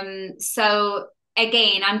 So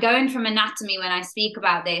again, I'm going from anatomy when I speak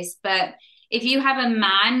about this, but if you have a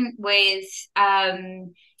man with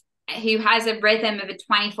who has a rhythm of a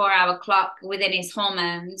 24-hour clock within his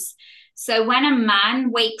hormones. So when a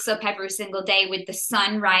man wakes up every single day with the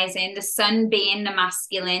sun rising, the sun being the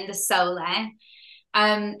masculine, the solar,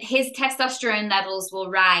 his testosterone levels will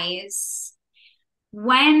rise.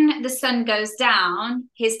 When the sun goes down,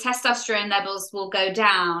 his testosterone levels will go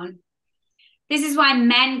down. This is why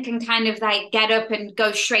men can kind of like get up and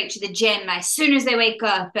go straight to the gym as soon as they wake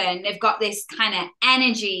up, and they've got this kind of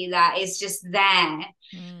energy that is just there.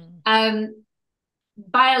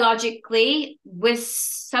 Biologically, we're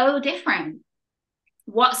so different.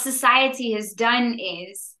 What society has done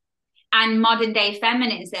is, and modern day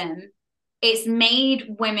feminism, it's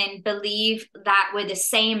made women believe that we're the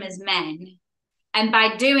same as men. And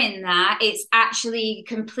by doing that, it's actually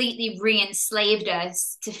completely re-enslaved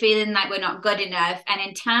us to feeling like we're not good enough and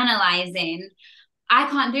internalizing, I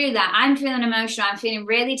can't do that. I'm feeling emotional. I'm feeling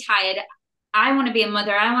really tired. I want to be a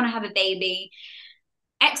mother. I want to have a baby.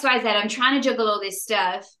 XYZ, I'm trying to juggle all this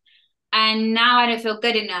stuff. And now I don't feel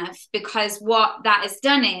good enough, because what that has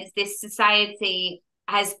done is this society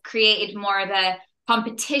has created more of a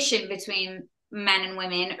competition between men and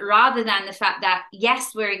women, rather than the fact that,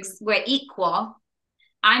 yes, we're equal.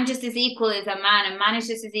 I'm just as equal as a man is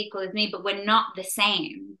just as equal as me, but we're not the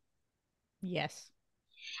same. Yes.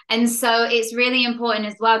 And so it's really important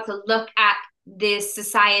as well to look at this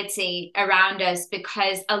society around us,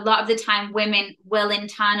 because a lot of the time women will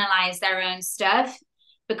internalize their own stuff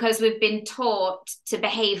because we've been taught to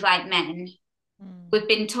behave like men. We've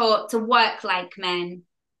been taught to work like men,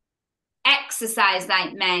 exercise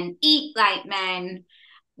like men, eat like men,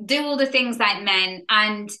 do all the things like men.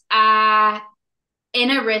 And our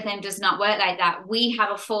inner rhythm does not work like that. We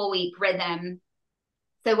have a 4-week rhythm.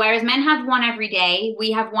 So whereas men have one every day,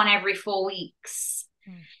 we have one every 4 weeks.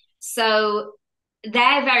 So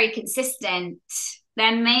they're very consistent.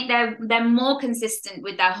 They're more consistent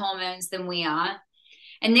with their hormones than we are.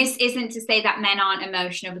 And this isn't to say that men aren't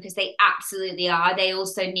emotional, because they absolutely are. They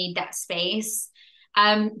also need that space.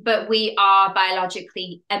 But we are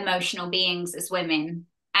biologically emotional beings as women,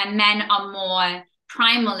 and men are more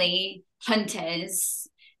primally hunters.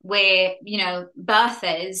 We're,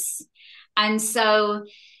 birthers. And so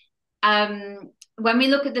when we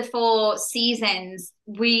look at the 4 seasons,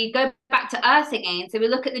 we go back to Earth again. So we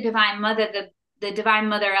look at the Divine Mother, the Divine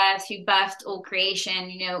Mother Earth, who birthed all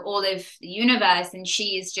creation, all of the universe. And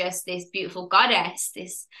she is just this beautiful goddess,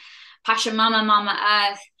 this Pachamama, Mama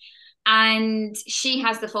Earth. And she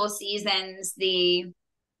has the 4 seasons: the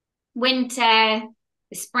winter,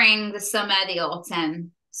 the spring, the summer, the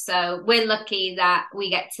autumn. So we're lucky that we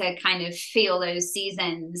get to kind of feel those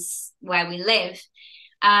seasons where we live.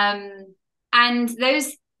 And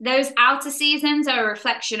those outer seasons are a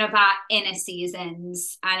reflection of our inner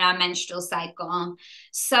seasons and our menstrual cycle.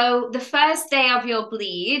 So the first day of your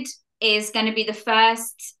bleed is going to be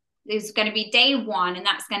day 1, and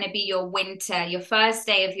that's going to be your winter, your first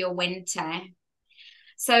day of your winter.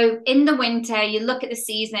 So in the winter, you look at the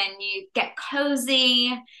season, you get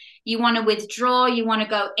cozy, you want to withdraw, you want to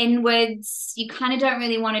go inwards, you kind of don't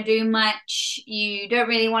really want to do much, you don't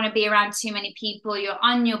really want to be around too many people, you're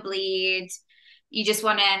on your bleed, you just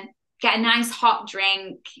want to get a nice hot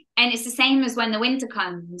drink. And it's the same as when the winter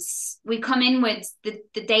comes. We come inwards, the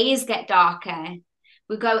days get darker,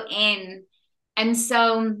 we go in. And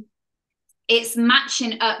so it's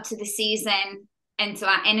matching up to the season and to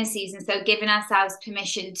our inner season. So giving ourselves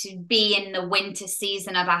permission to be in the winter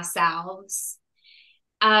season of ourselves.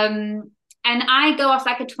 And I go off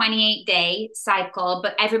like a 28-day cycle,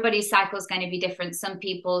 but everybody's cycle is going to be different. Some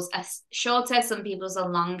people's are shorter, some people's are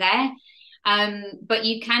longer. But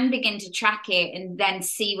you can begin to track it and then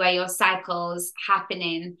see where your cycle's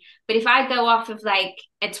happening. But if I go off of like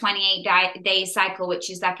a 28-day cycle,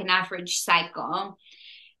 which is like an average cycle,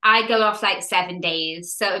 I go off like 7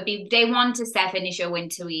 days. So it'd be day 1 to 7 is your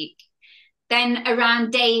winter week. Then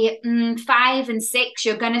around day 5 and 6,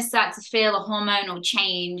 you're going to start to feel a hormonal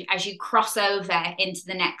change as you cross over into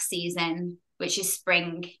the next season, which is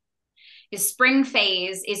spring. The spring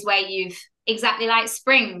phase is where you've, exactly like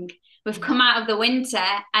spring, We've come out of the winter,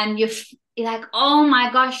 and you're like, oh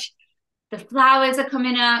my gosh, the flowers are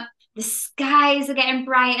coming up, the skies are getting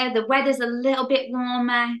brighter, the weather's a little bit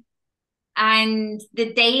warmer, and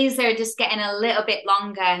the days are just getting a little bit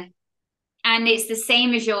longer. And it's the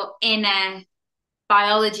same as your inner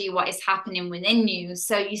biology, what is happening within you.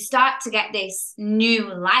 So you start to get this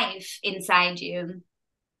new life inside you.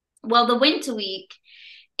 Well, the winter week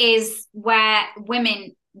is where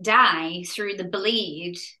women die through the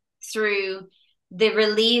bleed, through the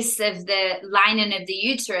release of the lining of the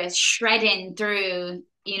uterus, shredding through,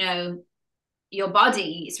 your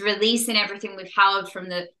body. It's releasing everything we've held from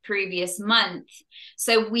the previous month.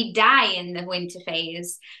 So we die in the winter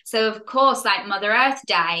phase. So of course, like Mother Earth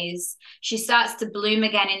dies, she starts to bloom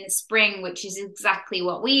again in the spring, which is exactly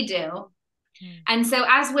what we do. And so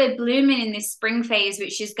as we're blooming in this spring phase,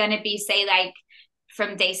 which is going to be, say, like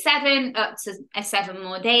from day 7 up to 7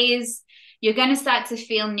 more days, you're going to start to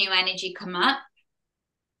feel new energy come up.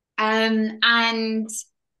 And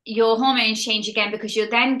your hormones change again, because you're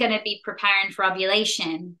then going to be preparing for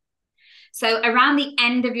ovulation. So around the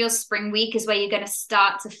end of your spring week is where you're going to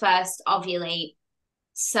start to first ovulate.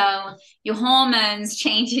 So your hormones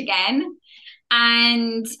change again,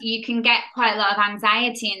 and you can get quite a lot of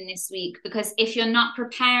anxiety in this week, because if you're not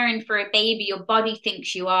preparing for a baby, your body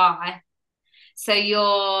thinks you are. So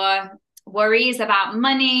your worries about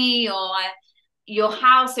money, or your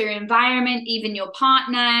house or environment, even your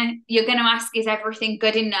partner, you're going to ask, is everything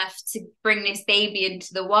good enough to bring this baby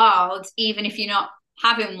into the world? Even if you're not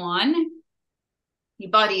having one,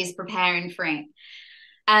 your body is preparing for it.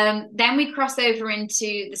 Then we cross over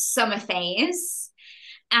into the summer phase.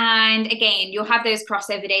 And again, you'll have those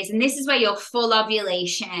crossover days. And this is where your full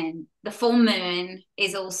ovulation, the full moon,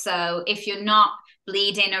 is also, if you're not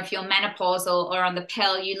bleeding or if you're menopausal or on the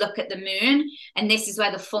pill, you look at the moon, and this is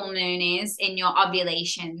where the full moon is in your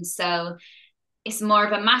ovulation. So it's more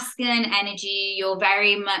of a masculine energy. You're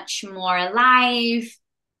very much more alive.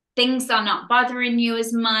 Things are not bothering you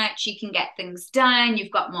as much. You can get things done.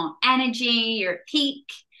 You've got more energy. You're at peak.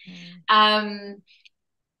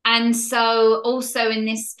 And so also in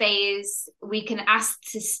this phase, we can ask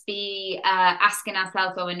to be asking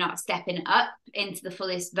ourselves whether we're not stepping up into the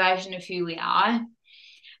fullest version of who we are.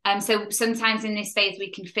 So sometimes in this phase,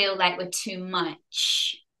 we can feel like we're too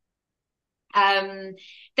much. Then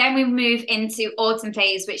we move into autumn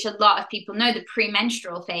phase, which a lot of people know, the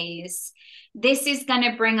premenstrual phase. This is going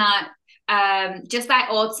to bring up, just like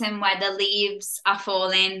autumn, where the leaves are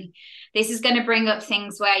falling, this is going to bring up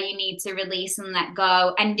things where you need to release and let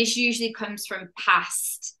go. And this usually comes from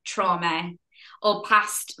past trauma or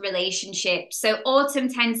past relationships. So autumn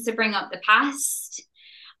tends to bring up the past.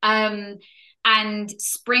 And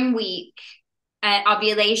spring week,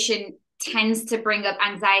 ovulation, tends to bring up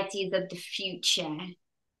anxieties of the future.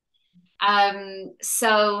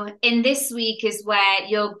 So in this week is where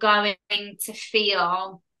you're going to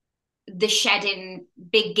feel the shedding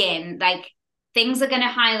begin. Like, things are going to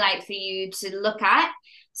highlight for you to look at,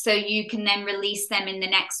 so you can then release them in the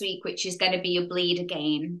next week, which is going to be your bleed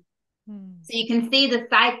again. So you can see the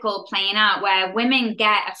cycle playing out where women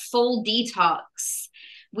get a full detox.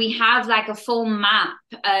 We have like a full map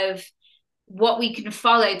of what we can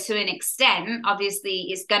follow to an extent. Obviously,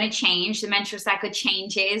 it's going to change. The menstrual cycle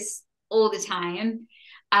changes all the time.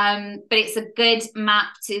 But it's a good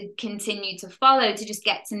map to continue to follow, to just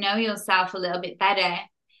get to know yourself a little bit better.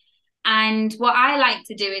 And what I like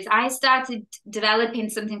to do is I started developing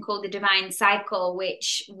something called the divine cycle,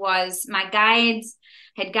 which was my guides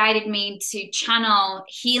had guided me to channel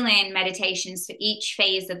healing meditations for each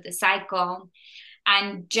phase of the cycle,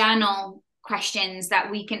 and journal questions that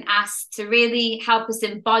we can ask to really help us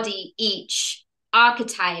embody each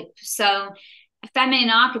archetype. So a feminine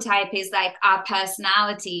archetype is like our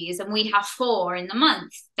personalities, and we have 4 in the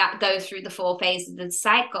month that go through the 4 phases of the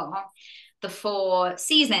cycle, the 4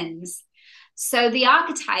 seasons. So the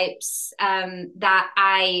archetypes that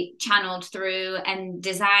I channeled through and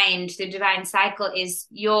designed the divine cycle is,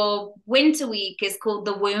 your winter week is called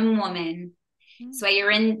the womb woman. So you're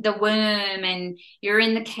in the womb and you're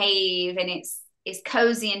in the cave, and it's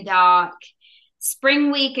cozy and dark.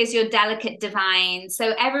 Spring week is your delicate divine.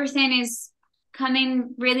 So everything is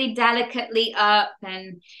coming really delicately up,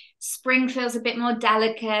 and spring feels a bit more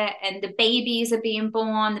delicate, and the babies are being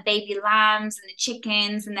born, the baby lambs and the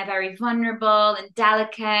chickens, and they're very vulnerable and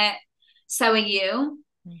delicate. So are you.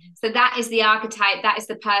 So that is the archetype. That is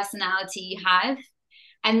the personality you have.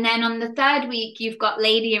 And then on the 3rd week, you've got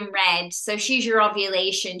Lady in Red. So she's your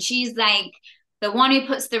ovulation. She's like the one who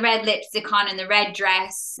puts the red lipstick on and the red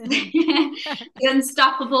dress, the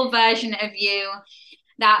unstoppable version of you.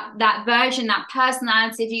 that version, that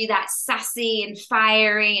personality of you, that's sassy and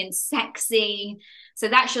fiery and sexy. So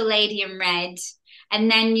that's your lady in red. And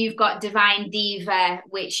then you've got divine diva,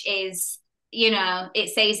 which is, it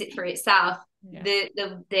says it for itself. Yeah.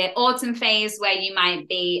 The autumn phase, where you might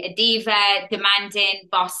be a diva, demanding,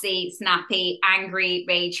 bossy, snappy, angry,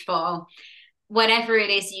 rageful, whatever it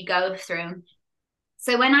is you go through.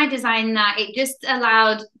 So when I designed that, it just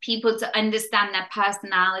allowed people to understand their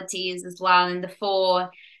personalities as well, and the 4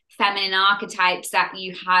 feminine archetypes that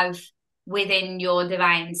you have within your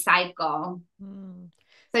divine cycle.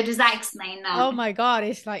 So does that explain that? Oh my God,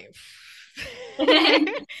 it's like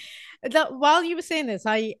while you were saying this,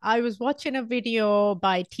 I was watching a video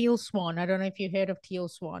by Teal Swan. I don't know if you heard of Teal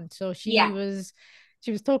Swan. So she was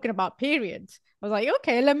talking about periods. I was like,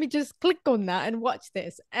 okay, let me just click on that and watch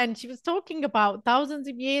this. And she was talking about thousands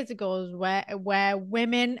of years ago where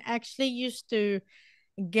women actually used to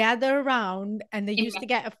gather around, and they used to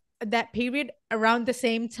get that period around the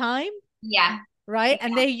same time. Yeah. Right.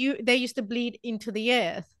 And they used to bleed into the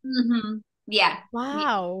earth. Mm-hmm. Yeah.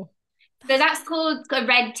 Wow. So that's called a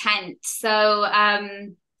red tent. So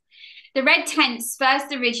the red tents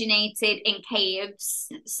first originated in caves.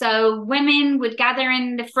 So women would gather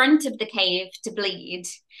in the front of the cave to bleed.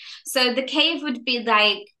 So the cave would be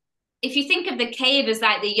like, if you think of the cave as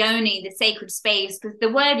like the yoni, the sacred space, because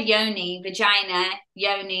the word yoni, vagina,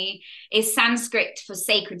 yoni, is Sanskrit for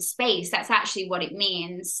sacred space. That's actually what it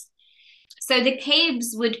means. So the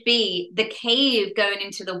caves would be the cave going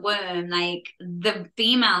into the womb, like the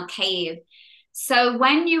female cave. So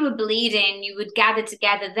when you were bleeding, you would gather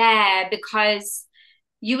together there because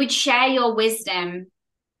you would share your wisdom.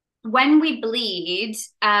 When we bleed,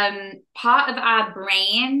 part of our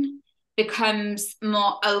brain becomes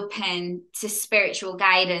more open to spiritual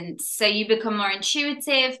guidance. So you become more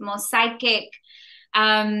intuitive, more psychic.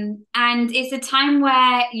 And it's a time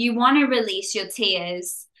where you want to release your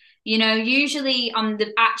tears. Usually on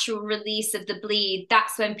the actual release of the bleed,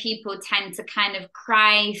 that's when people tend to kind of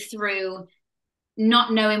cry through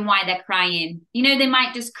not knowing why they're crying. They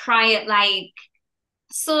might just cry at like,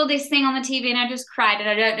 saw this thing on the TV and I just cried and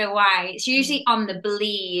I don't know why. It's usually on the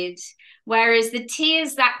bleed. Whereas the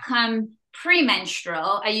tears that come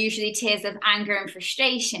premenstrual are usually tears of anger and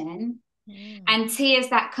frustration. And tears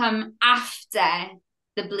that come after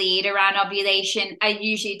the bleed around ovulation are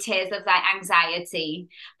usually tears of like anxiety.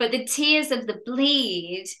 But the tears of the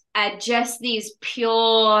bleed are just these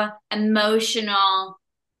pure emotional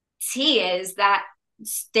tears that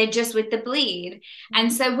they're just with the bleed.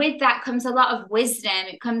 And so with that comes a lot of wisdom,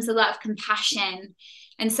 it comes a lot of compassion.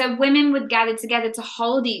 And so women would gather together to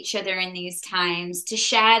hold each other in these times, to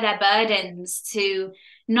share their burdens, to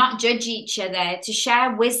not judge each other, to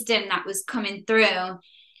share wisdom that was coming through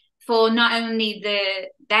for not only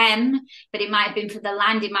them, but it might have been for the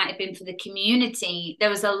land, it might have been for the community.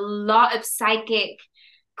 There was a lot of psychic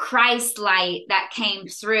Christ light that came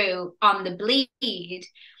through on the bleed.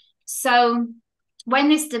 So when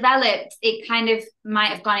this developed, it kind of might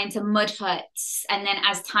have gone into mud huts. And then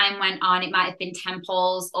as time went on, it might have been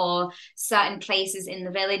temples or certain places in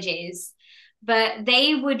the villages. But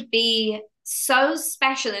they would be so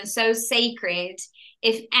special and so sacred.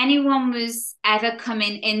 If anyone was ever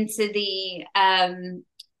coming into the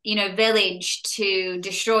village to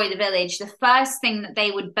destroy the village, the first thing that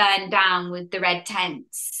they would burn down was the red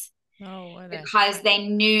tents. Because they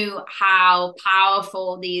knew how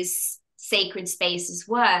powerful these sacred spaces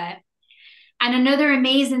were. And another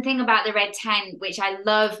amazing thing about the red tent, which I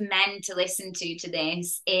love men to listen to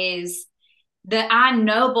this, is that our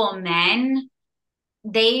noble men,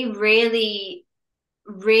 they really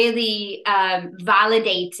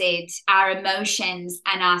validated our emotions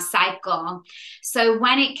and our cycle. So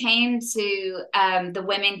when it came to the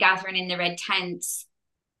women gathering in the red tents,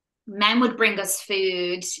 men would bring us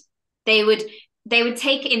food. They would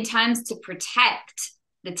take it in turns to protect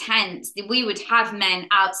the tents. We would have men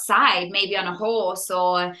outside, maybe on a horse,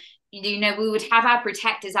 or we would have our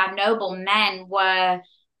protectors. Our noble men were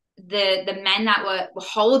the men that were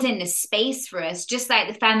holding the space for us, just like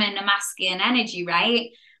the feminine and masculine energy, right?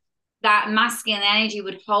 That masculine energy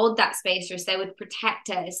would hold that space for us. They would protect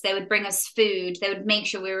us. They would bring us food. They would make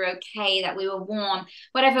sure we were okay, that we were warm.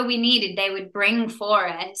 Whatever we needed, they would bring for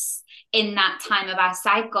us in that time of our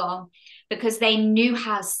cycle, because they knew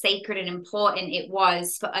how sacred and important it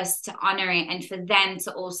was for us to honor it and for them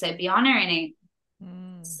to also be honoring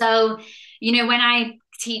it. So, when I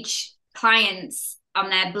teach clients on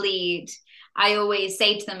their bleed, I always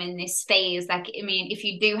say to them in this phase, like, I mean, if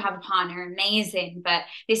you do have a partner, amazing, but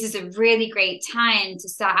this is a really great time to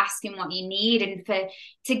start asking what you need, and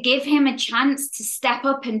to give him a chance to step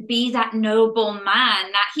up and be that noble man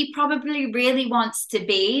that he probably really wants to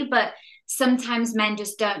be, but sometimes men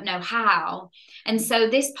just don't know how. And so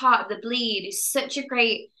this part of the bleed is such a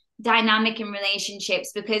great dynamic in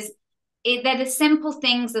relationships, because they're the simple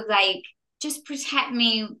things of like, just protect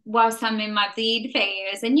me whilst I'm in my bleed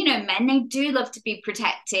phase. And, you know, men, they do love to be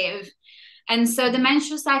protective. And so the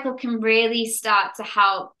menstrual cycle can really start to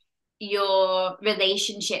help your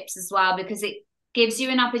relationships as well, because it gives you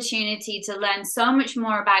an opportunity to learn so much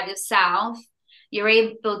more about yourself. You're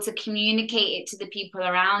able to communicate it to the people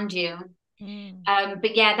around you.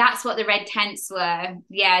 But yeah, that's what the red tents were.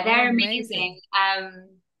 Yeah, Oh, they're amazing.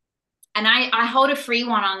 amazing. And I hold a free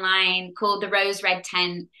one online called the Rose Red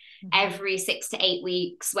Tent every 6 to 8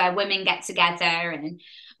 weeks, where women get together and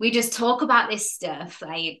we just talk about this stuff.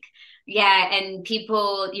 Like, yeah, and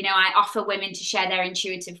people, you know, I offer women to share their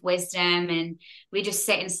intuitive wisdom, and we just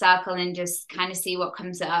sit in circle and just kind of see what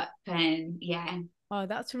comes up. And yeah. Oh,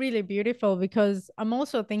 that's really beautiful, because I'm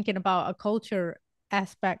also thinking about a culture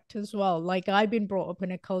aspect as well. Like, I've been brought up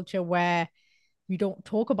in a culture where we don't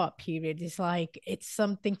talk about period. It's like it's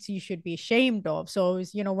something you should be ashamed of. So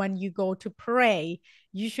it's, you know, when you go to pray,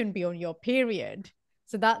 you shouldn't be on your period.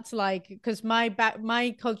 So that's like, because my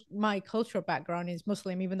cultural background is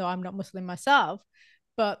Muslim, even though I'm not Muslim myself,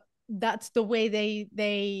 but that's the way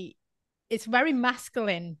they it's very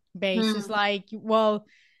masculine based. It's Mm. like, well,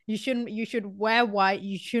 you should wear white,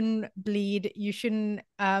 you shouldn't bleed, you shouldn't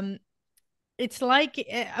it's like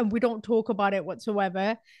we don't talk about it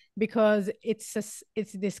whatsoever, because it's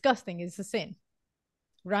disgusting, it's a sin,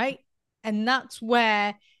 right? And that's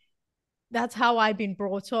how I've been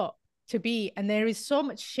brought up to be. And there is so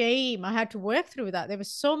much shame. I had to work through that. There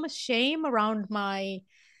was so much shame around my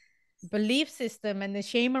belief system, and the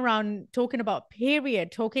shame around talking about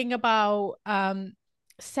period, talking about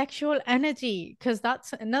sexual energy, because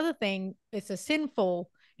that's another thing. It's a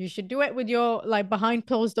sinful. You should do it with your, like, behind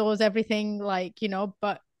closed doors, everything, like, you know,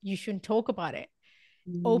 but you shouldn't talk about it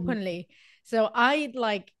Mm. openly. So I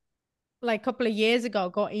like a couple of years ago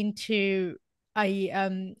got into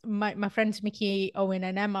my friends Mickey, Owen,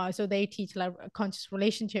 and Emma, so they teach like a conscious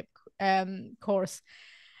relationship course.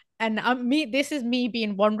 And me, this is me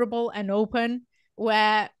being vulnerable and open,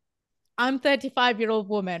 where I'm 35-year-old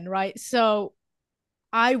woman, right? So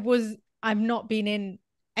I've not been in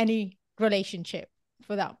any relationship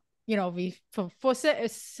for that, you know, for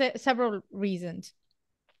several reasons.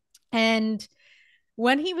 And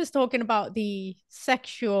when he was talking about the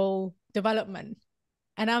sexual development,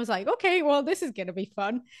 and I was like, okay, well, this is gonna be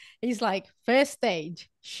fun. He's like, first stage,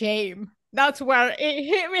 shame. That's where it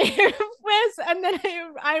hit me first. And then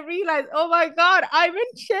I realized, oh my God, I'm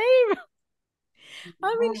in shame.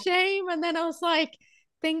 I'm in shame. And then I was like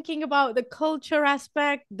thinking about the culture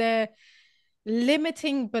aspect, the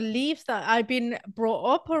limiting beliefs that I've been brought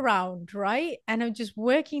up around, right? And I'm just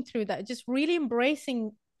working through that, just really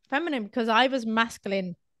embracing feminine, because I was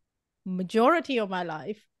masculine majority of my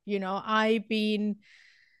life. You know, I've been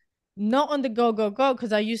not on the go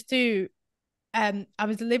because I used to I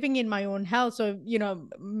was living in my own hell. So, you know,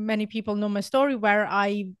 many people know my story, where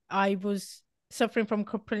I was suffering from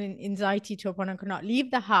crippling anxiety to a point I could not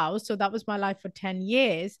leave the house. So that was my life for 10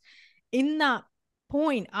 years. In that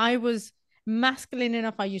point, I was masculine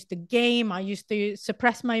enough. I used to game, I used to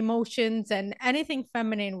suppress my emotions, and anything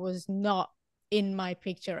feminine was not in my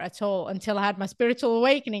picture at all until I had my spiritual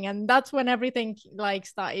awakening. And that's when everything like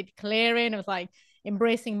started clearing. It was like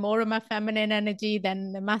embracing more of my feminine energy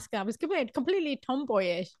than the masculine. I was completely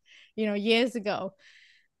tomboyish, you know, years ago.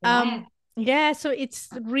 Yeah. Yeah, so it's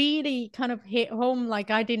really kind of hit home. Like,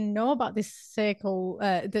 I didn't know about this cycles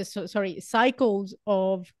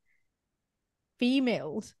of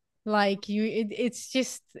females. Like, it's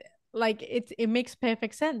just like it makes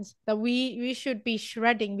perfect sense that we should be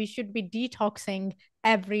shredding, we should be detoxing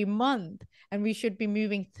every month, and we should be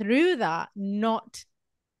moving through that, not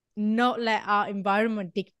let our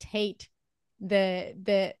environment dictate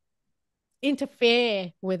the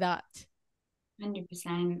interfere with that.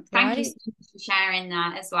 100%. Thank you so Right. much for sharing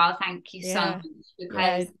that as well. Thank you so Yeah. much, Yeah.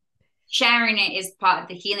 because sharing it is part of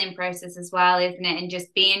the healing process as well, isn't it? And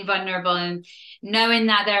just being vulnerable and knowing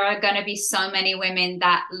that there are going to be so many women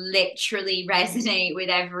that literally resonate with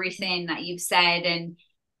everything that you've said. And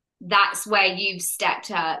that's where you've stepped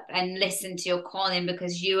up and listened to your calling,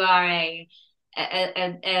 because you are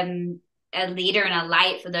a leader and a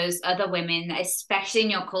light for those other women, especially in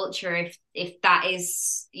your culture, if that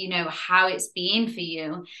is, you know, how it's been for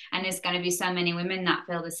you. And there's going to be so many women that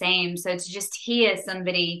feel the same. So to just hear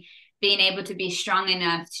somebody being able to be strong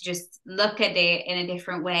enough to just look at it in a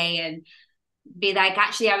different way and be like,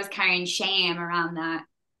 actually, I was carrying shame around that,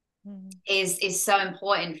 is so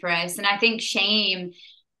important for us. And I think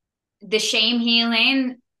the shame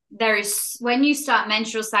healing, there's, when you start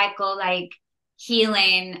menstrual cycle like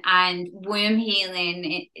healing and womb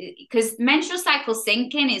healing, because menstrual cycle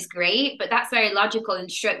syncing is great, but that's very logical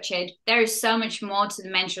and structured. There is so much more to the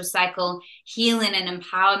menstrual cycle healing and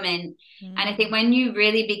empowerment. And I think when you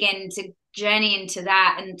really begin to journey into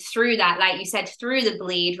that and through that, like you said, through the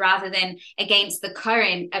bleed rather than against the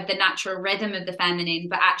current of the natural rhythm of the feminine,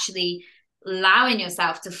 but actually allowing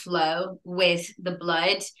yourself to flow with the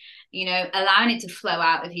blood, you know, allowing it to flow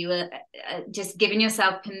out of you, just giving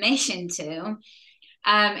yourself permission to,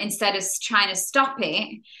 instead of trying to stop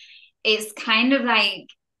it. It's kind of like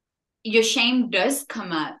your shame does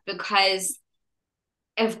come up, because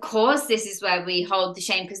of course this is where we hold the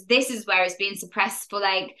shame, because this is where it's been suppressed for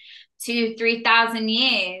like 2,000-3,000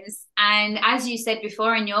 years. And as you said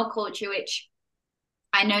before, in your culture, which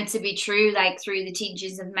I know to be true, like through the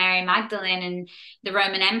teachings of Mary Magdalene and the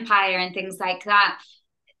Roman Empire and things like that,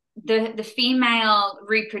 the female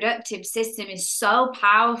reproductive system is so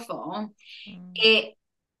powerful. It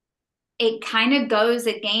kind of goes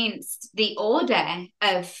against the order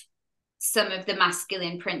of some of the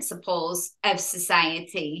masculine principles of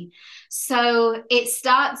society. So it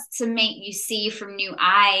starts to make you see from new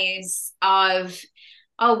eyes of,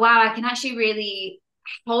 oh wow, I can actually really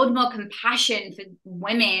hold more compassion for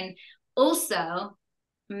women. Also,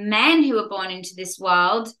 men who are born into this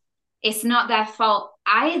world, it's not their fault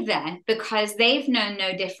either, because they've known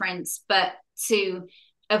no difference but to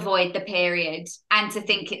avoid the period and to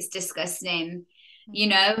think it's disgusting. You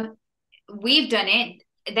know, we've done it.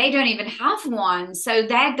 They don't even have one. So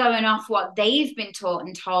they're going off what they've been taught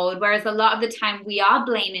and told. Whereas a lot of the time we are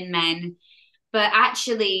blaming men, but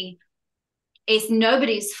actually it's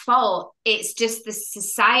nobody's fault. It's just the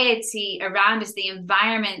society around us, the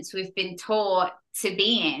environments we've been taught to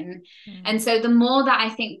be in. And so the more that I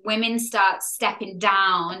think women start stepping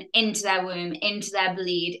down into their womb, into their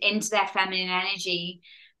bleed, into their feminine energy,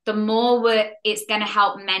 the more it's going to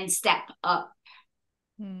help men step up.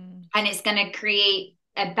 And it's going to create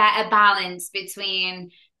a better balance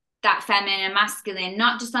between that feminine and masculine,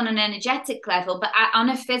 not just on an energetic level, but on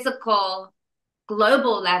a physical,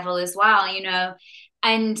 global level as well, you know.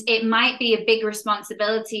 And it might be a big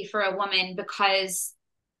responsibility for a woman, because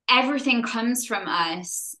everything comes from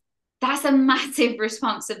us. That's a massive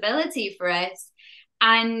responsibility for us.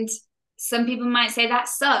 And some people might say that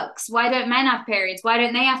sucks. Why don't men have periods? Why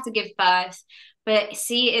don't they have to give birth? But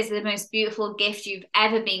see it as the most beautiful gift you've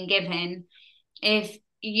ever been given. If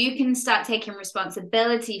you can start taking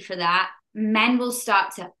responsibility for that, men will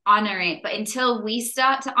start to honor it. But until we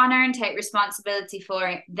start to honor and take responsibility for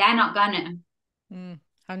it, they're not gonna.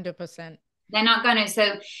 100%. They're not gonna.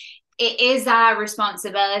 So it is our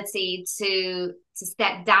responsibility to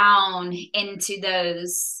step down into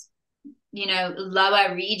those, you know,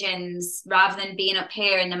 lower regions, rather than being up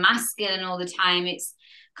here in the masculine all the time. It's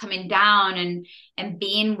coming down and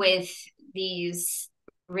being with these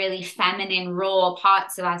really feminine, raw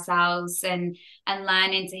parts of ourselves, and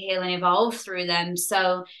learning to heal and evolve through them,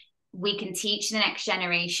 so we can teach the next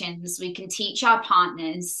generations, we can teach our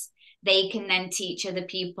partners, they can then teach other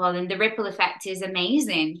people, and the ripple effect is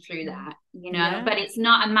amazing through that, you know. But it's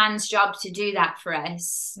not a man's job to do that for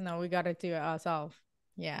us. No, we got to do it ourselves.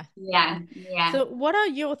 Yeah. So what are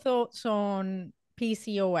your thoughts on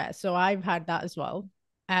PCOS? So I've had that as well.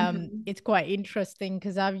 It's quite interesting,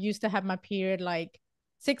 because I've used to have my period like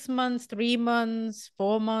 6 months, 3 months,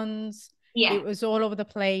 4 months. It was all over the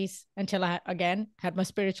place until I again had my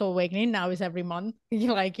spiritual awakening. Now it's every month.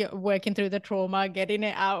 Like you're working through the trauma, getting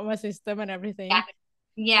it out of my system and everything.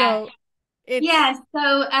 So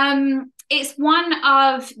it's one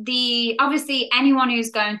of the, obviously anyone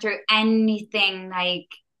who's going through anything like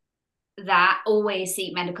that always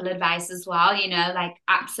seek medical advice as well, you know, like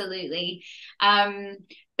absolutely.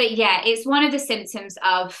 But yeah, it's one of the symptoms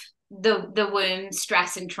of the womb,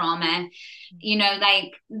 stress and trauma. You know,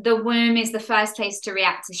 like the womb is the first place to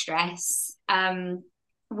react to stress. Our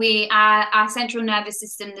central nervous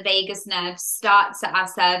system, the vagus nerve, starts at our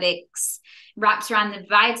cervix, wraps around the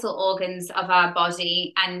vital organs of our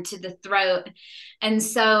body and to the throat. And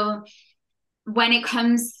so when it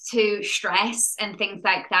comes to stress and things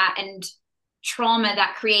like that, and trauma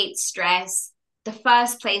that creates stress, the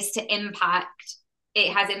first place to impact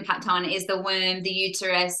it has impact on is the womb, the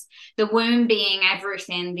uterus, the womb being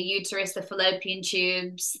everything, the uterus, the fallopian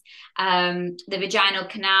tubes, the vaginal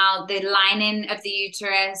canal, the lining of the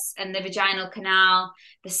uterus and the vaginal canal.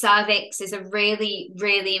 The cervix is a really,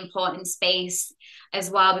 really important space as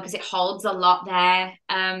well because it holds a lot there.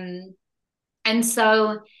 And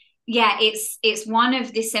so, yeah, it's one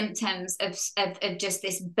of the symptoms of just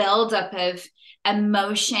this buildup of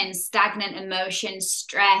emotion, stagnant emotion,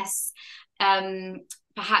 stress,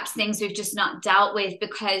 perhaps things we've just not dealt with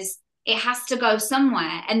because it has to go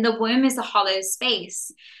somewhere. And the womb is a hollow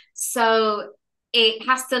space. So it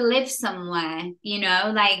has to live somewhere, you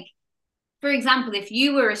know, like, for example, if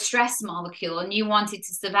you were a stress molecule and you wanted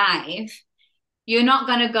to survive, you're not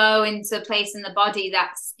going to go into a place in the body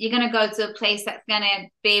you're going to go to a place that's going to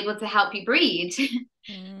be able to help you breathe.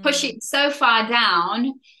 Push it so far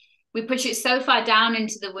down. We push it so far down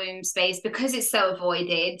into the womb space because it's so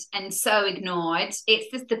avoided and so ignored.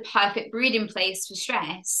 It's just the perfect breeding place for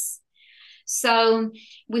stress. So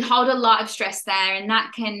we hold a lot of stress there, and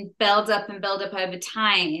that can build up and build up over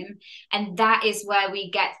time. And that is where we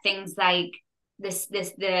get things like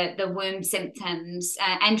the womb symptoms.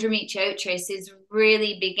 Endometriosis is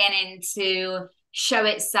really beginning to show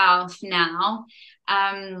itself now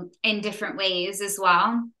in different ways as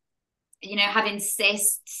well. You know, having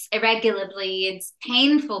cysts, irregular bleeds,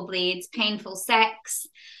 painful sex,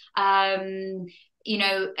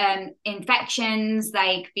 infections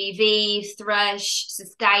like BV, thrush,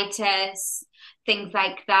 cystitis, things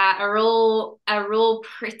like that are all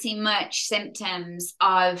pretty much symptoms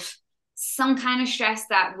of some kind of stress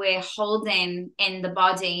that we're holding in the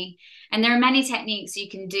body. And there are many techniques you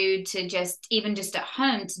can do to just at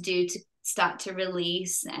home to start to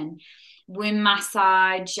release, and womb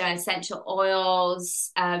massage, essential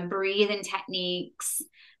oils, breathing techniques,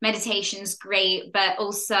 meditation's great, but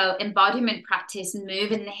also embodiment practice,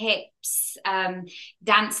 moving the hips,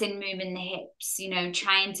 dancing, moving the hips, you know,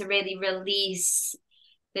 trying to really release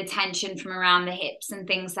the tension from around the hips and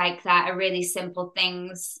things like that are really simple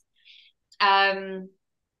things.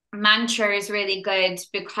 Mantra is really good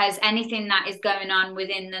because anything that is going on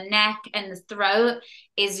within the neck and the throat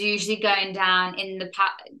is usually going on in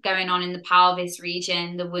the pelvis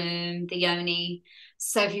region, the womb, the yoni.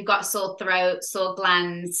 So if you've got sore throat, sore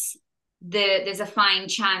glands, there's a fine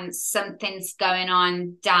chance something's going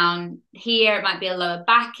on down here. It might be a lower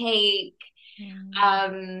backache.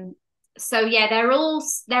 So yeah, they're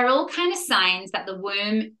all kind of signs that the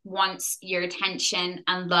womb wants your attention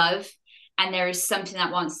and love, and there is something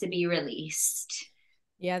that wants to be released.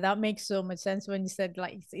 Yeah, that makes so much sense when you said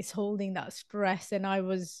like it's holding that stress. And I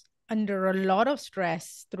was under a lot of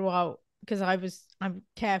stress throughout because I'm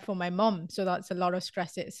care for my mom, so that's a lot of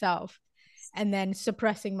stress itself. And then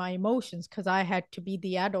suppressing my emotions because I had to be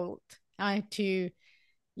the adult. I had to,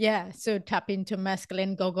 yeah, so tap into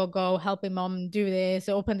masculine, go, helping mom do this,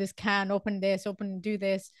 open this can, open this, do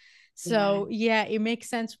this. So yeah, it makes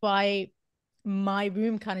sense why my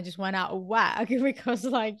room kind of just went out of whack because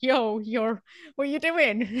like, yo, what are you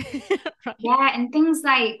doing? Right. Yeah, and things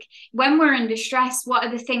like when we're under stress, what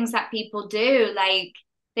are the things that people do? Like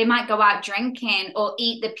they might go out drinking or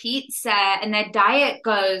eat the pizza and their diet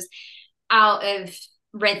goes out of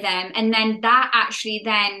rhythm, and then that actually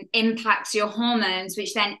then impacts your hormones,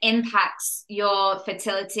 which then impacts your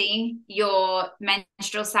fertility, your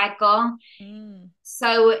menstrual cycle.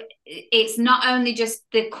 So it's not only just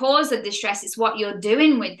the cause of the stress, it's what you're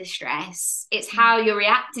doing with the stress. It's how you're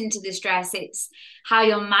reacting to the stress. It's how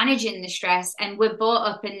you're managing the stress. And we're brought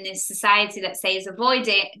up in this society that says avoid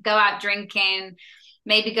it, go out drinking,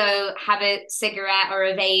 maybe go have a cigarette or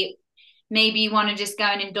a vape. Maybe you want to just go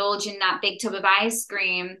and indulge in that big tub of ice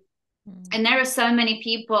cream. And there are so many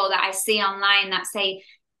people that I see online that say,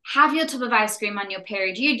 have your tub of ice cream on your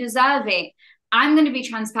period. You deserve it. I'm going to be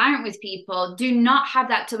transparent with people. Do not have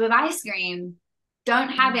that tub of ice cream. Don't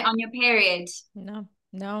have it on your period. No.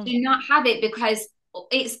 Do not have it because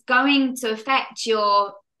it's going to affect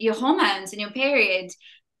your hormones and your period.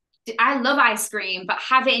 I love ice cream, but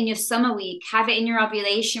have it in your summer week. Have it in your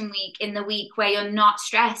ovulation week, in the week where you're not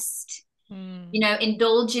stressed. You know,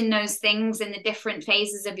 indulge in those things in the different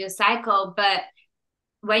phases of your cycle. But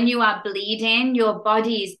when you are bleeding, your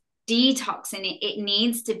body is detoxing it. It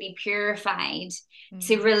needs to be purified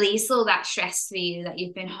to release all that stress for you that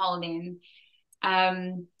you've been holding.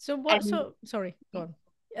 Sorry, go on.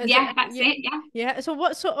 That's it. Yeah. So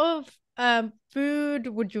what sort of food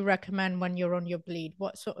would you recommend when you're on your bleed?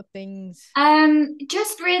 What sort of things?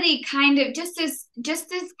 Just really kind of just as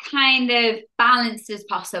kind of balanced as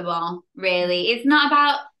possible, really. It's not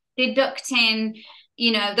about deducting,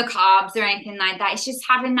 the carbs or anything like that. It's just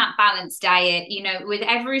having that balanced diet. With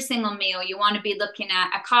every single meal, you want to be looking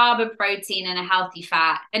at a carb, a protein, and a healthy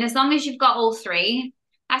fat. And as long as you've got all three,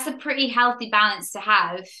 that's a pretty healthy balance to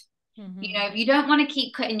have. If you don't want to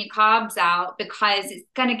keep cutting your carbs out because it's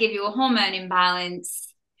going to give you a hormone imbalance,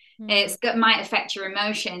 might affect your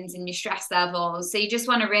emotions and your stress levels. So you just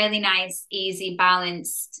want a really nice, easy,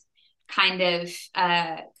 balanced kind of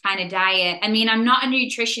diet. I mean, I'm not a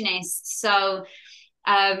nutritionist, so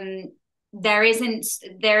there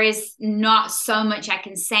is not so much I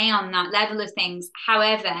can say on that level of things.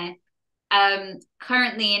 However,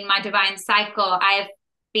 currently in my divine cycle, I have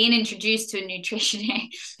been introduced to a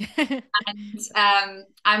nutritionist and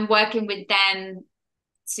I'm working with them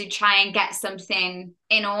to try and get something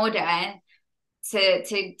in order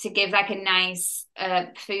to give like a nice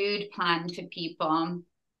food plan for people.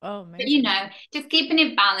 Oh, But amazing. just keeping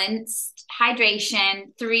it balanced, hydration,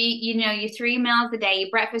 your 3 meals a day, your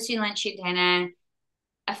breakfast, your lunch, your dinner,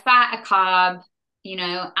 a fat, a carb,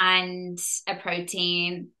 and a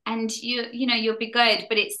protein, and you'll be good.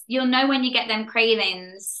 But you'll know when you get them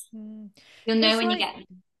cravings. You'll know There's when you like get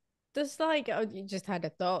them. there's like oh, you just had a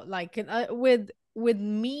thought like with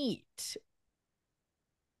meat,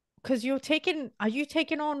 because are you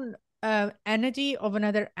taking on energy of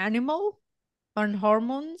another animal on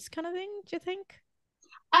hormones kind of thing, do you think?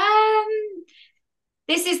 Um,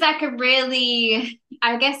 this is like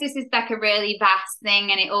I guess this is like a really vast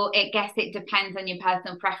thing, and it guess it depends on your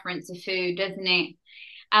personal preference of food, doesn't it?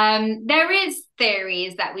 There is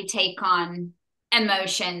theories that we take on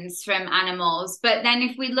emotions from animals, but then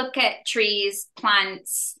if we look at trees,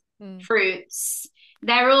 plants, fruits,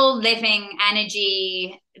 they're all living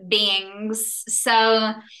energy beings.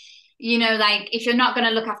 So, like if you're not going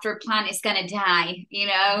to look after a plant, it's going to die,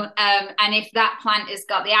 and if that plant has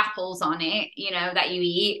got the apples on it, that you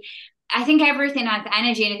eat, I think everything has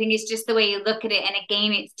energy, and I think it's just the way you look at it. And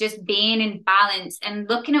again, it's just being in balance and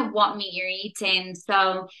looking at what meat you're eating.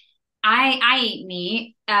 So I eat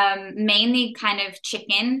meat, mainly kind of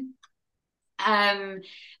chicken. But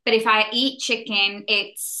if I eat chicken,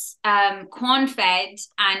 it's corn fed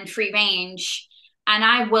and free range. And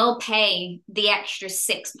I will pay the extra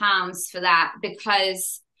 £6 for that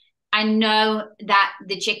because I know that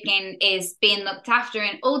the chicken is being looked after.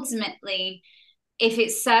 And ultimately, if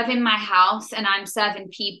it's serving my house and I'm serving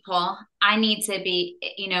people, I need to be,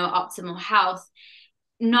 optimal health.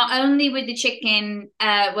 Not only with the chicken,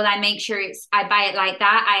 will I make sure I buy it like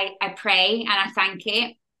that. I pray and I thank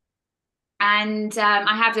it. And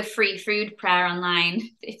I have the free food prayer online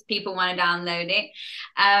if people want to download it.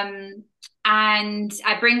 And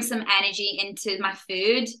I bring some energy into my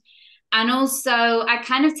food. And also, I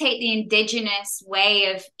kind of take the indigenous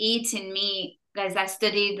way of eating meat, as I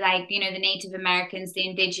studied, like, the Native Americans, the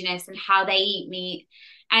indigenous, and how they eat meat.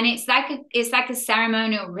 And it's like a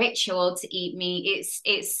ceremonial ritual to eat meat.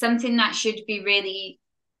 It's something that should be really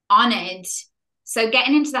honored. So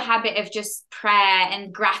getting into the habit of just prayer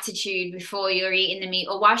and gratitude before you're eating the meat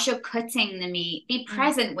or whilst you're cutting the meat, be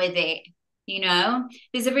present with it.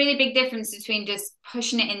 There's a really big difference between just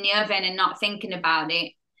pushing it in the oven and not thinking about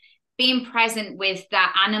it. Being present with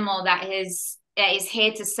that animal that is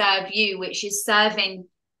here to serve you, which is serving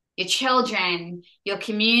your children, your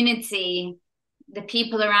community, the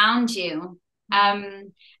people around you.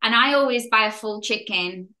 And I always buy a full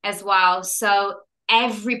chicken as well. So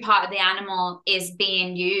every part of the animal is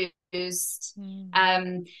being used.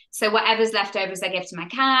 So whatever's leftovers, I give to my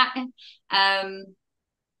cat.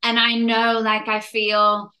 And I know, like, I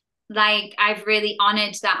feel like I've really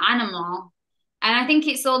honored that animal. And I think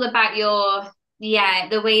it's all about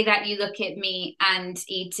the way that you look at meat and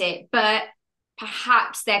eat it. But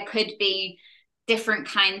perhaps there could be different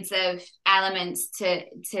kinds of elements to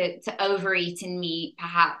overeating meat,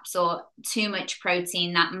 perhaps, or too much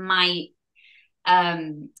protein that might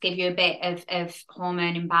give you a bit of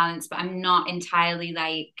hormone imbalance. But I'm not entirely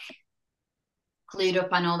like clued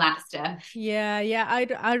up on all that stuff. Yeah.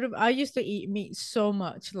 I used to eat meat so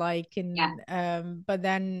much, like Yeah. but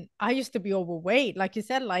then I used to be overweight, like you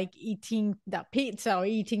said, like eating that pizza or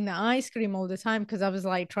eating the ice cream all the time because I was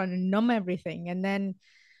like trying to numb everything. And then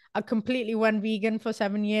I completely went vegan for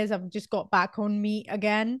 7 years. I've just got back on meat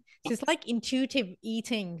again. So it's like intuitive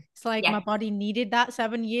eating. It's like my Yeah. body needed that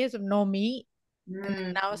 7 years of no meat. And then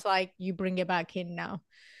Mm, now it's like you bring it back in now.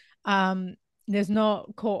 um there's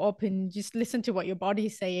not caught up in, just listen to what your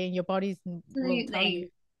body's saying. Your body will tell you.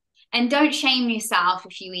 absolutely. And don't shame yourself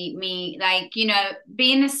if you eat meat. Like,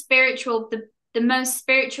 being the most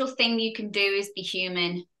spiritual thing you can do is be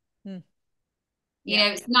human. Hmm. You know,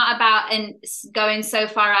 it's not about going so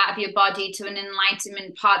far out of your body to an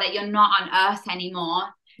enlightenment part that you're not on earth anymore.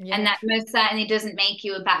 And Yeah. that most certainly doesn't make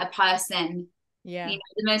you a better person. Yeah. You know,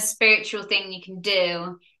 the most spiritual thing you can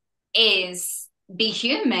do is be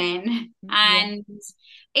human. Yeah. And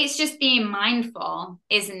it's just being mindful,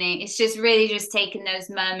 isn't it? It's just really just taking those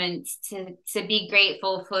moments to be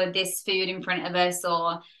grateful for this food in front of us,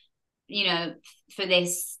 or, you know, for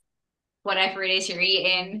this whatever it is you're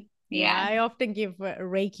eating. Yeah, Yeah. I often give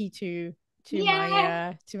Reiki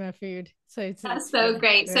Yeah. to my food, so That's it's so really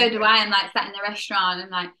great. So good. do I. I'm like sat in the restaurant. I'm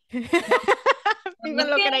like, I'm People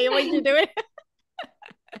looking at you, what you looking. doing?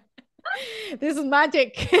 This is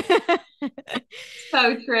magic.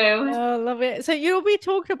 So true. Oh, love it. So we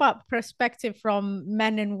talked about perspective from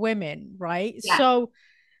men and women, right? Yeah. So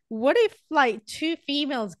what if like two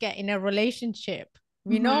females get in a relationship?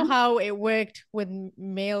 We know Hmm. how it worked with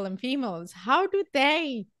male and females. How do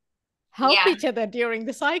they help Yeah. each other during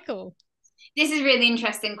the cycle? This is a really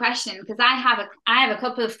interesting question because I have a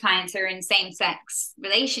couple of clients who are in same sex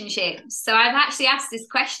relationships. So I've actually asked this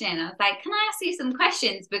question. I was like, can I ask you some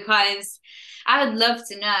questions? Because I would love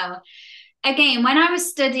to know. Again, when I was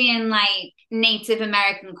studying like Native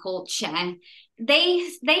American culture,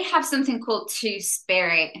 they have something called two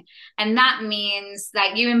spirit, and that means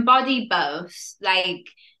like you embody both. Like,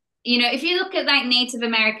 you know, if you look at like Native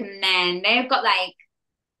American men, they've got like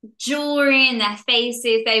jewelry in their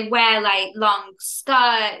faces. They wear like long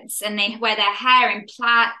skirts and they wear their hair in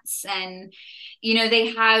plaits, and you know they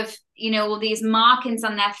have, you know, all these markings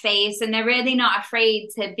on their face, and they're really not afraid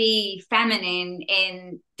to be feminine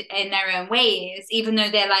in their own ways, even though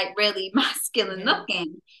they're like really masculine Yeah.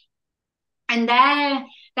 looking. And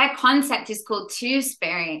their concept is called two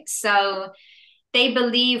spirits. So they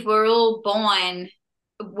believe we're all born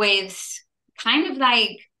with kind of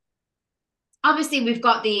like, obviously we've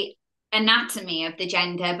got the anatomy of the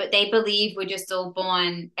gender, but they believe we're just all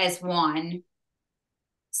born as one.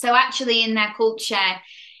 So actually in their culture,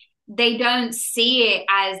 they don't see it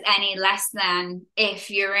as any less than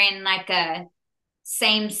if you're in like a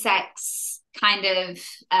same sex kind of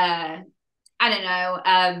I don't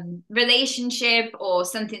know, relationship or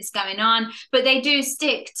something's going on, but they do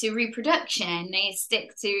stick to reproduction. They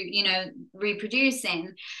stick to, you know,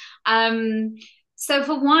 reproducing. Um, so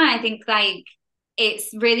for one, I think like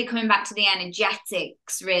it's really coming back to the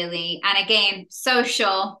energetics, really. And again,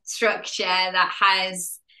 social structure that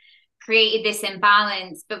has created this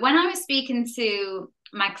imbalance. But when I was speaking to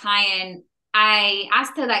my client, I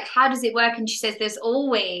asked her, like, how does it work? And she says, there's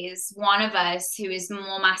always one of us who is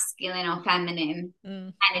more masculine or feminine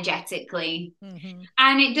Mm. energetically. Mm-hmm.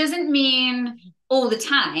 And it doesn't mean all the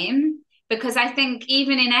time, because I think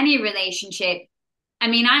even in any relationship, I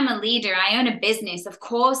mean, I'm a leader, I own a business. Of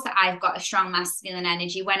course, that I've got a strong masculine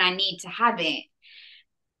energy when I need to have it.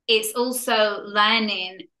 It's also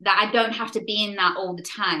learning that I don't have to be in that all the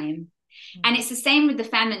time. And it's the same with the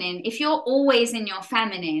feminine. If you're always in your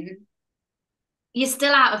feminine, you're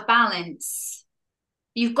still out of balance.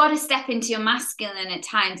 You've got to step into your masculine at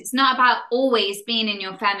times. It's not about always being in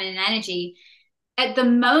your feminine energy. At the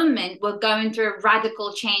moment, we're going through a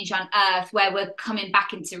radical change on earth where we're coming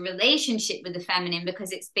back into relationship with the feminine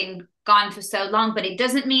because it's been gone for so long. But it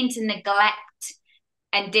doesn't mean to neglect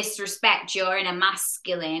and disrespect your inner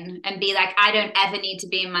masculine and be like, I don't ever need to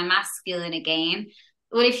be in my masculine again.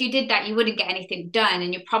 Well, if you did that, you wouldn't get anything done,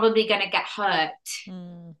 and you're probably going to get hurt.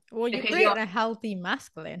 Well, you Because create you're, a healthy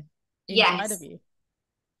masculine inside of yes, you.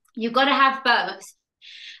 you've got to have both.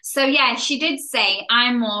 So yeah, she did say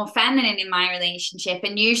I'm more feminine in my relationship,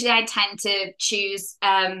 and usually I tend to choose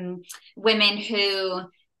women who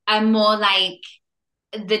are more like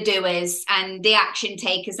the doers and the action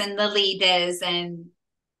takers and the leaders, and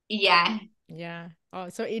yeah. Yeah. Oh,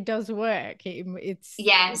 so it does work. Yeah, so It's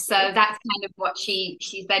that's kind of what she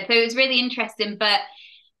said. So it was really interesting, but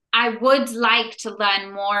I would like to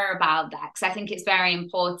learn more about that because I think it's very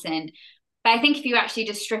important. But I think if you actually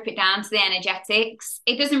just strip it down to the energetics,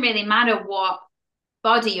 it doesn't really matter what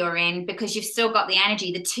body you're in because you've still got the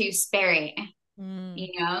energy, the two spirit.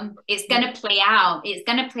 You know, it's going yeah, to play out. It's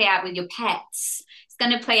going to play out with your pets. It's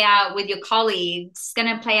going to play out with your colleagues. It's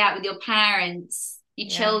going to play out with your parents, your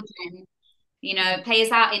yeah. children. You know, it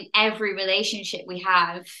plays out in every relationship we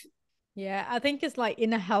have. Yeah, I think it's like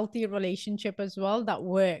in a healthy relationship as well that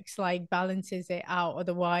works, like balances it out.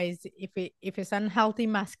 Otherwise, if it's unhealthy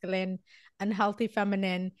masculine, unhealthy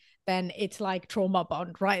feminine, then it's like trauma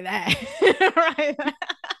bond right there. Right there.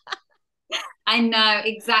 I know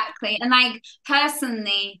exactly. And like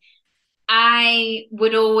personally, I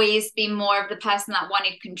would always be more of the person that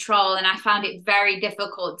wanted control. And I found it very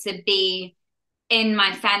difficult to be in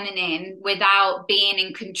my feminine without being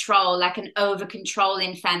in control, like an over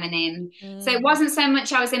controlling feminine. So it wasn't so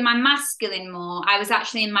much I was in my masculine more, I was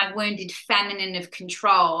actually in my wounded feminine of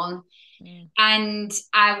control. And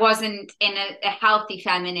I wasn't in a healthy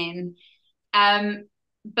feminine.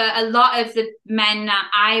 But a lot of the men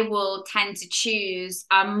that I will tend to choose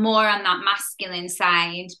are more on that masculine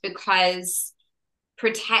side, because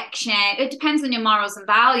protection, it depends on your morals and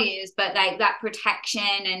values, but like that protection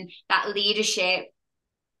and that leadership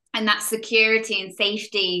and that security and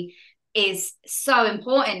safety is so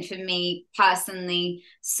important for me personally.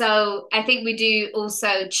 So I think we do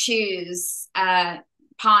also choose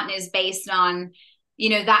partners based on, you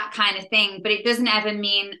know, that kind of thing. But it doesn't ever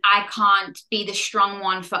mean I can't be the strong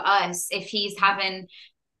one for us if he's having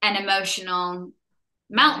an emotional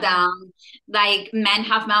meltdown. Like men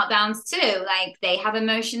have meltdowns too, like they have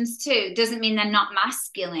emotions too. Doesn't mean they're not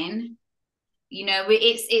masculine. You know,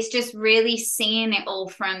 it's just really seeing it all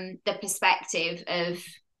from the perspective of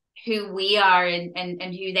who we are and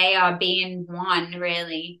who they are, being one,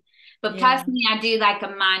 really. But personally, I do like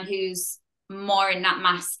a man who's more in that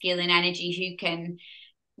masculine energy, who can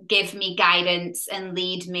give me guidance and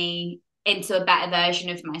lead me into a better version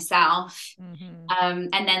of myself.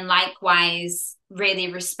 And then likewise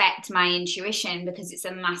really respect my intuition, because it's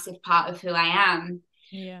a massive part of who I am.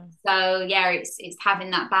 So yeah, it's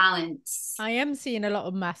having that balance. I am seeing a lot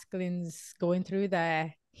of masculines going through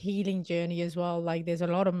their healing journey as well. Like there's a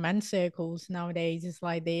lot of men's circles nowadays. It's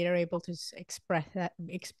like they are able to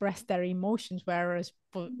express their emotions, whereas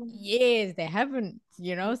for years they haven't,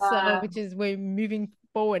 you know. So which is, we're moving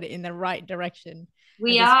forward in the right direction.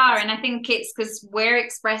 We are, and I think it's because we're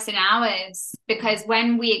expressing ours, because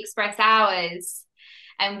when we express ours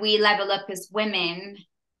and we level up as women,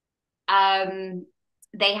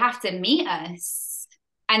 they have to meet us.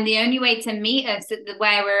 And the only way to meet us at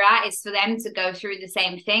where we're at is for them to go through the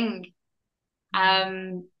same thing.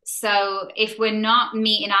 So if we're not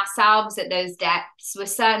meeting ourselves at those depths, we're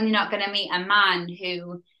certainly not going to meet a man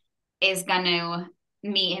who is going to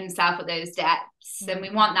meet himself at those depths. And we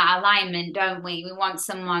want that alignment, don't we? We want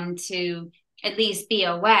someone to at least be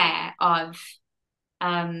aware of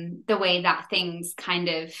the way that things kind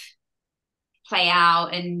of play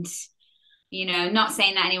out. And you know, not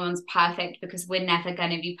saying that anyone's perfect, because we're never going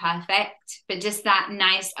to be perfect, but just that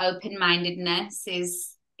nice open-mindedness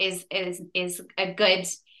is a good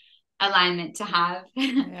alignment to have.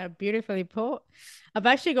 Yeah, beautifully put. I've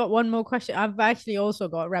actually got one more question. I've actually also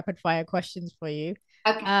got rapid fire questions for you.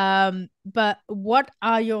 Okay. But what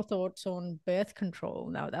are your thoughts on birth control?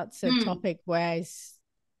 Now that's a topic where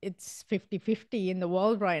it's 50-50 in the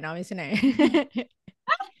world right now, isn't it?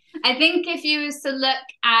 I think if you was to look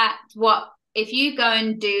at if you go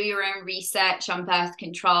and do your own research on birth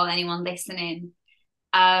control, anyone listening,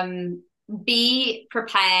 be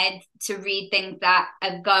prepared to read things that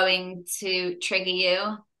are going to trigger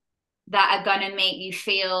you, that are going to make you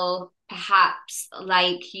feel perhaps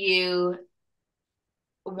like you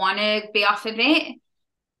want to be off of it.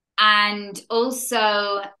 And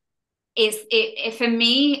also it for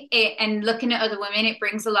me, and looking at other women, it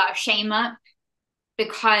brings a lot of shame up,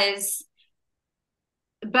 because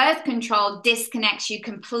birth control disconnects you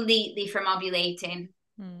completely from ovulating.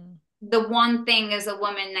 The one thing as a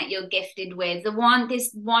woman that you're gifted with,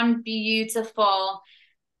 this one beautiful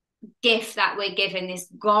gift that we're given, this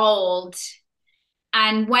gold.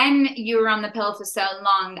 And when you're on the pill for so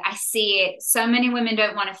long, I see it. So many women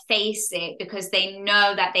don't want to face it because they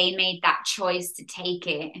know that they made that choice to take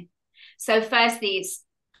it. So firstly, it's,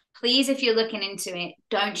 please, if you're looking into it,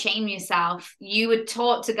 don't shame yourself. You were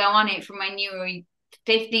taught to go on it from when you were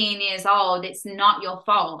 15 years old. It's not your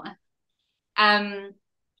fault.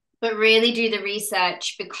 But really do the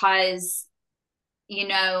research, because, you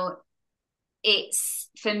know, it's,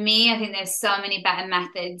 for me, I think there's so many better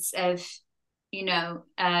methods of, you know,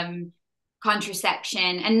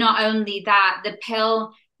 contraception. And not only that, the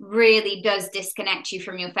pill really does disconnect you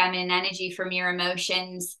from your feminine energy, from your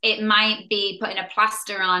emotions. It might be putting a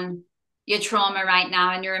plaster on your trauma right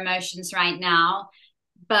now and your emotions right now,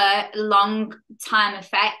 but long time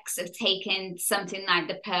effects of taking something like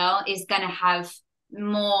the pill is going to have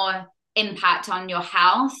more impact on your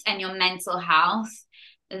health and your mental health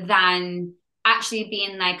than actually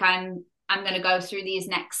being like, I'm going to go through these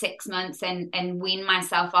next 6 months and wean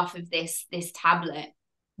myself off of this tablet.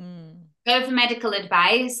 Go for medical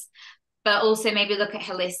advice, but also maybe look at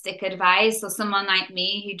holistic advice, or someone like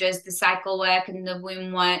me who does the cycle work and the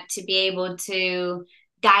womb work to be able to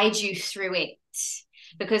guide you through it.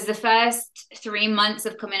 Because the first 3 months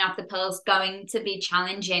of coming off the pill is going to be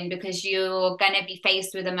challenging, because you're going to be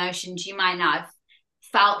faced with emotions you might not have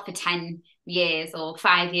felt for 10 years or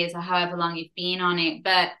 5 years or however long you've been on it.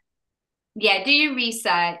 But yeah, do your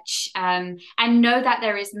research, and know that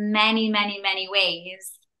there is many, many, many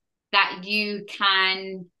ways that you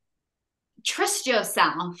can trust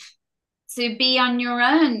yourself to be on your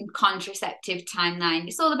own contraceptive timeline.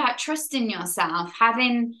 It's all about trusting yourself,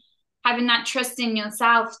 having that trust in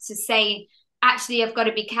yourself to say, actually, I've got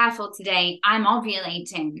to be careful today. I'm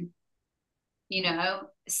ovulating,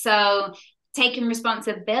 So taking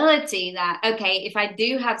responsibility that, okay, if I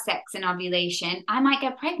do have sex in ovulation, I might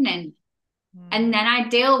get pregnant. And then I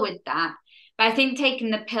deal with that. But I think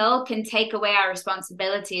taking the pill can take away our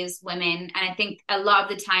responsibility as women. And I think a lot of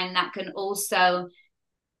the time that can also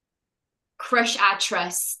crush our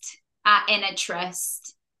trust, our inner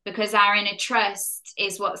trust, because our inner trust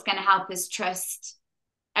is what's going to help us trust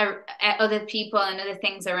other people and other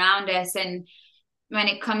things around us. And when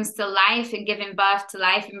it comes to life and giving birth to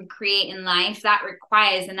life and creating life, that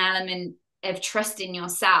requires an element of trust in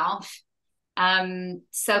yourself.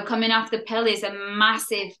 So coming off the pill is a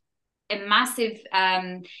massive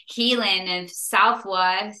healing of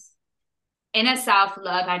self-worth, inner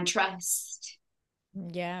self-love, and trust.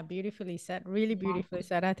 Yeah, beautifully said. Really beautifully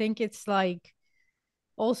said. I think it's like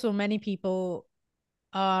also many people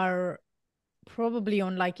are probably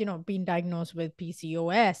on being diagnosed with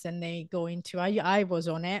PCOS, and they go into I was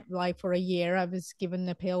on it like for a year. I was given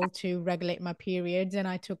the pill to regulate my periods, and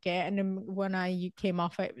I took it, and then when I came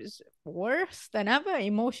off it was worse than ever,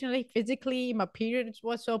 emotionally, physically. My periods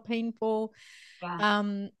were so painful.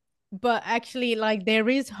 But actually, like, there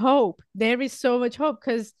is hope. There is so much hope,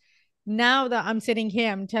 because now that I'm sitting here,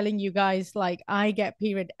 I'm telling you guys, like, I get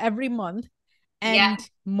period every month, and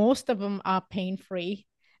most of them are pain free,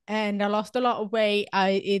 and I lost a lot of weight.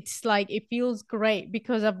 It's like, it feels great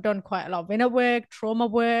because I've done quite a lot of inner work, trauma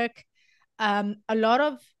work, a lot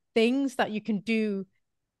of things that you can do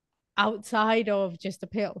outside of just a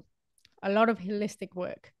pill, a lot of holistic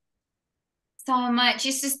work. So much.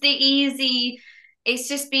 It's just been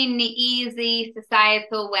the easy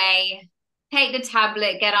societal way. Take the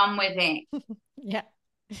tablet, get on with it. Yeah.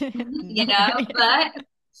 But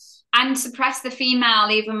and suppress the female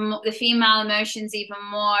the female emotions even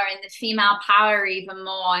more, and the female power even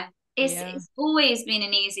more. It's always been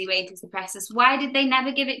an easy way to suppress us. Why did they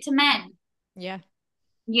never give it to men? Yeah.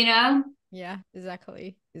 Yeah,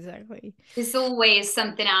 exactly. There's always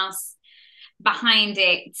something else behind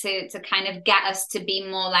it to kind of get us to be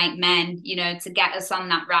more like men, to get us on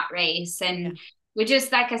that rat race. And we're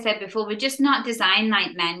just, like I said before, we're just not designed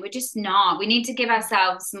like men. We're just not. We need to give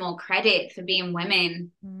ourselves more credit for being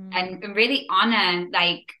women, and really honor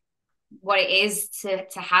like what it is to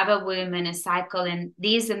have a womb and a cycle and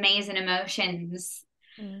these amazing emotions.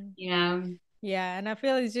 Yeah, and I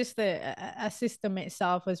feel it's just a system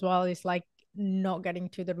itself as well. It's like not getting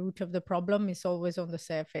to the root of the problem. It's always on the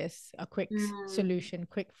surface, a quick solution,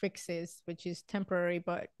 quick fixes, which is temporary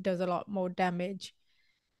but does a lot more damage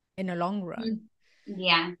in the long run.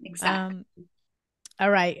 Yeah, exactly.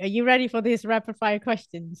 All right, are you ready for these rapid fire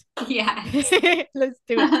questions? Yeah. Let's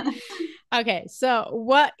do it. Okay, so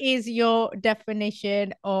what is your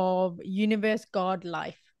definition of universe, God,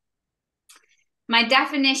 life? My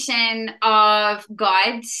definition of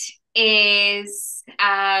God is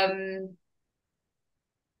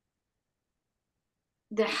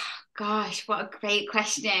gosh, what a great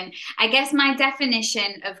question. I guess my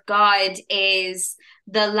definition of God is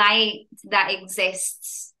the light that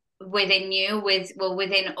exists within you,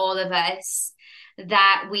 within all of us,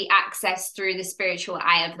 that we access through the spiritual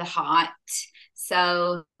eye of the heart.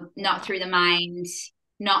 So not through the mind,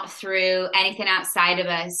 not through anything outside of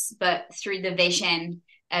us, but through the vision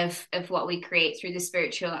of what we create through the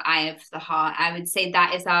spiritual eye of the heart. I would say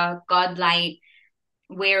that is our God light.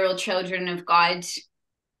 We're all children of God,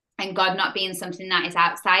 and God not being something that is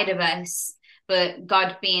outside of us, but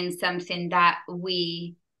God being something that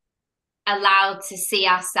we allow to see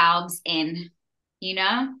ourselves in,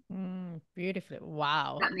 Beautifully.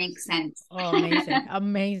 Wow. That makes sense. Oh, amazing.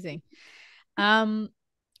 Amazing.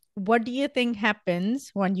 What do you think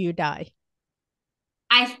happens when you die?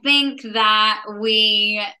 I think that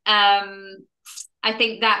we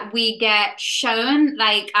get shown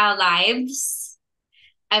like our lives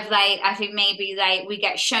of like, I think maybe like we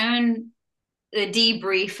get shown the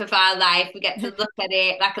debrief of our life. We get to look at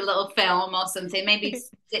it like a little film or something, maybe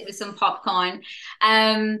sit with some popcorn.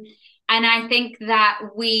 And I think that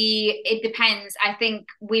it depends. I think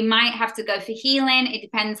we might have to go for healing. It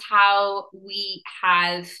depends how we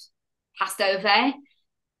have passed over.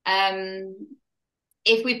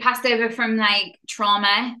 If we passed over from like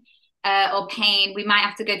trauma, or pain, we might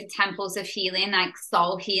have to go to temples of healing, like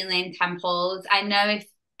soul healing temples. I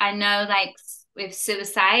know like with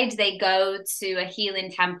suicide, they go to a healing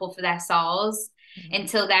temple for their souls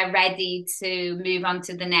until they're ready to move on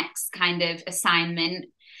to the next kind of assignment.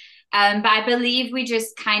 But I believe we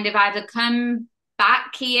just kind of either come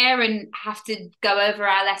back here and have to go over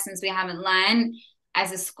our lessons we haven't learned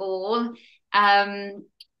as a school. And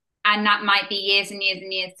that might be years and years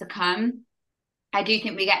and years to come. I do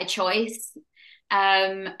think we get a choice.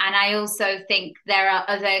 And I also think there are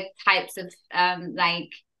other types of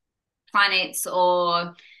like planets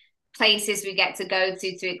or places we get to go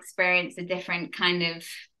to experience a different kind of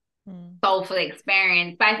soulful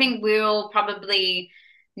experience. But I think we all probably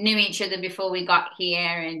knew each other before we got here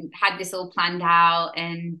and had this all planned out.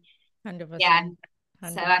 And 100%. yeah,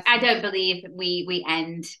 100%. so I don't believe we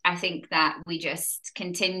end. I think that we just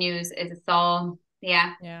continue as a soul.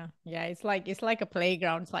 Yeah. It's like a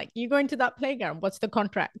playground. It's like, you go into that playground, what's the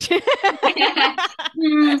contract? I don't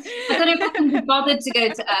know if I can be bothered to go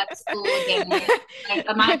to Earth school again. Like,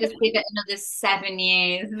 I might just give it another 7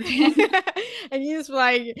 years. And you're just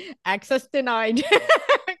like, access denied.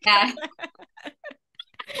 Yeah.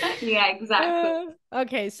 Yeah, exactly.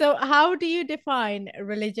 Okay, so how do you define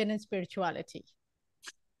religion and spirituality?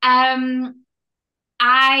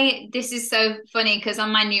 This is so funny because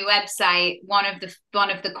on my new website, one of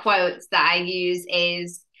the quotes that I use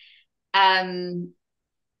is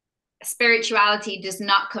spirituality does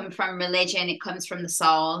not come from religion, it comes from the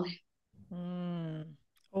soul.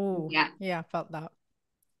 Oh, yeah, I felt that.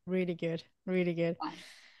 Really good, really good.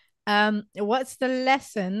 What's the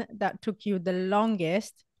lesson that took you the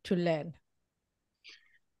longest to learn?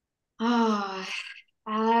 Oh,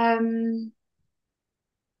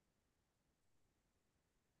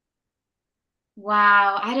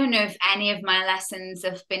 wow. I don't know if any of my lessons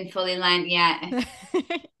have been fully learned yet.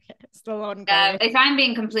 Still ongoing. If I'm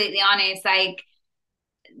being completely honest, like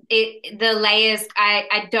the layers,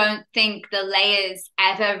 I don't think the layers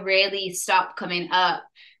ever really stop coming up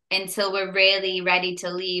until we're really ready to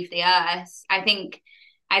leave the earth. I think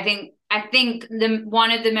the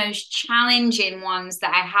one of the most challenging ones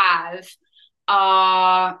that I have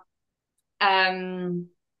are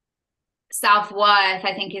self-worth.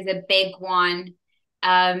 I think is a big one.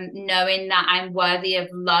 Knowing that I'm worthy of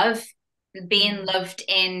love, being loved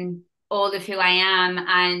in all of who I am,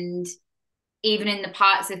 and even in the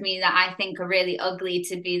parts of me that I think are really ugly,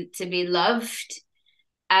 to be loved.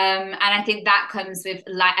 And I think that comes with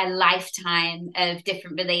a lifetime of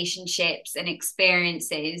different relationships and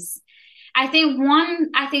experiences. I think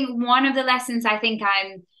one of the lessons I think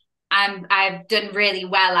I've done really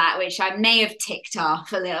well at, which I may have ticked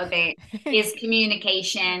off a little bit, is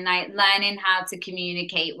communication, like learning how to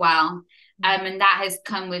communicate well. And that has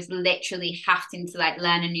come with literally having to like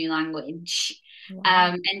learn a new language.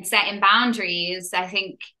 Wow. And setting boundaries. I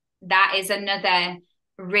think that is another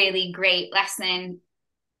really great lesson.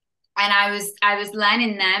 And I was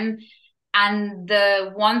learning them. And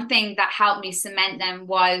the one thing that helped me cement them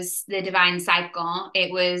was the divine cycle. It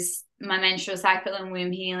was my menstrual cycle and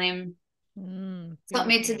womb healing. Took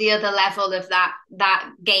me to the other level of that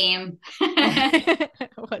game. Ding,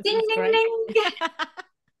 ding, ding.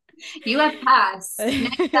 You have passed.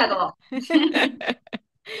 Next level.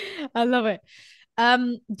 I love it.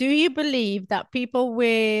 Do you believe that people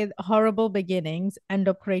with horrible beginnings end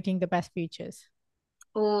up creating the best futures?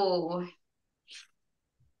 Oh,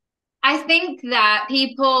 I think that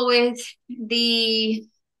people with I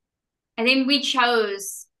think we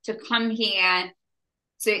chose to come here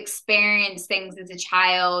to experience things as a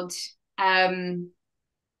child,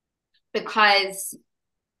 because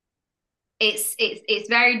it's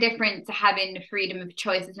very different to having the freedom of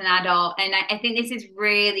choice as an adult. And I think this is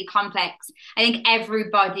really complex. I think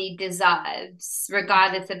everybody deserves,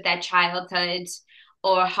 regardless of their childhood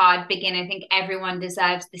or hard beginning, I think everyone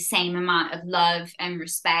deserves the same amount of love and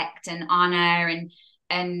respect and honor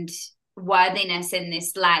and worthiness in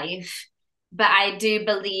this life. But I do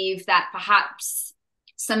believe that perhaps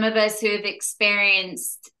some of us who have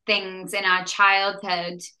experienced things in our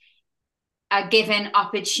childhood are given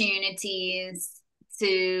opportunities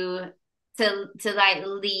to like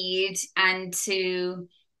lead and to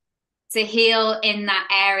heal in that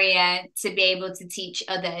area, to be able to teach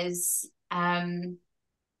others.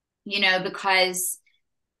 Because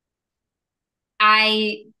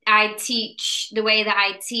I teach the way that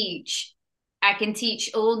I teach. I can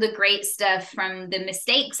teach all the great stuff from the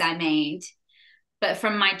mistakes I made, but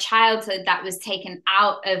from my childhood that was taken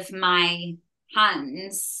out of my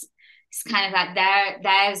hands. It's kind of like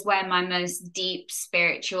there's where my most deep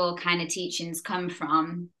spiritual kind of teachings come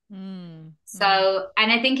from. So,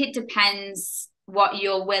 and I think it depends what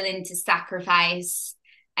you're willing to sacrifice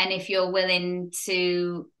and if you're willing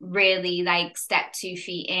to really like step 2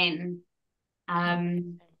 feet in.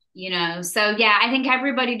 Um, so yeah, I think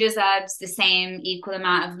everybody deserves the same equal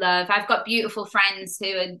amount of love. I've got beautiful friends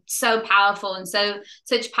who are so powerful and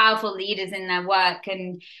such powerful leaders in their work,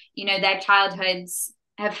 and their childhoods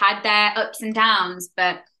have had their ups and downs,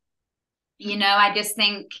 but I just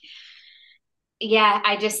think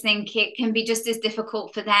it can be just as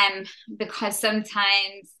difficult for them because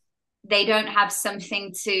sometimes they don't have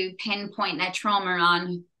something to pinpoint their trauma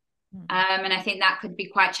on. And I think that could be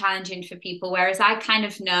quite challenging for people. Whereas I kind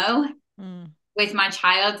of know with my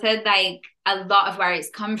childhood, like a lot of where it's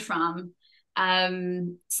come from.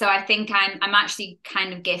 So I think I'm actually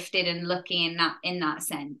kind of gifted and lucky in that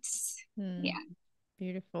sense. Yeah.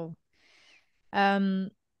 Beautiful.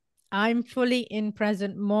 I'm fully in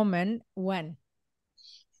present moment when.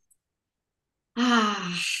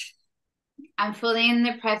 I'm fully in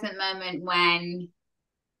the present moment when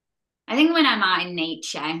I'm out in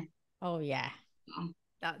nature. Oh yeah.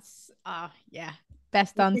 That's yeah.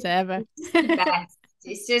 Best answer ever. It's the best.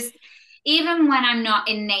 It's just even when I'm not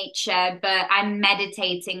in nature, but I'm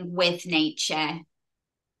meditating with nature.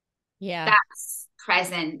 Yeah. That's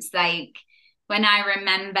presence. Like when I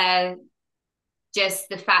remember just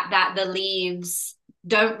the fact that the leaves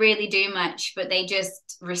don't really do much, but they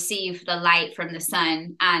just receive the light from the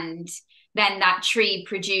sun. And then that tree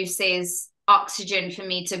produces oxygen for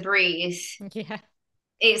me to breathe. Yeah.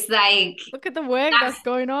 It's like, look at the work that's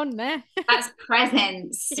going on there. That's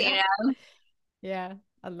presence, yeah. Yeah.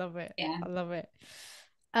 I love it. Yeah. I love it.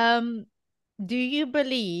 Do you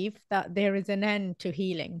believe that there is an end to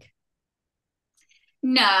healing?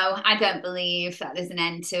 No, I don't believe that there's an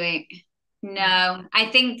end to it. No, I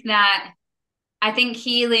think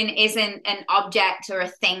healing isn't an object or a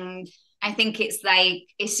thing. I think it's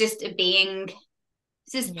just a being.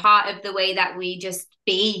 It's just part of the way that we just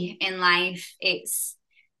be in life. It's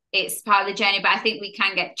part of the journey, but I think we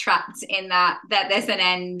can get trapped in that there's an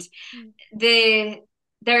end.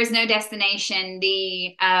 There is no destination.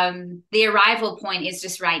 The arrival point is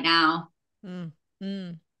just right now.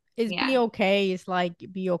 Is be okay is like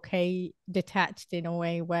be okay detached in a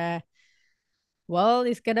way where, well,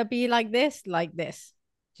 it's gonna be like this,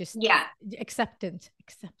 just acceptance.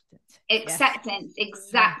 Acceptance,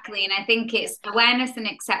 exactly. And I think it's awareness and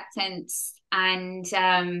acceptance. And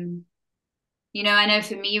I know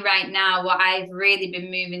for me right now, what I've really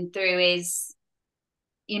been moving through is,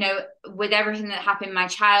 with everything that happened in my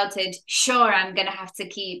childhood, sure, I'm gonna have to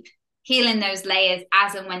keep healing those layers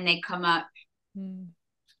as and when they come up.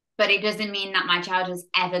 But it doesn't mean that my childhood's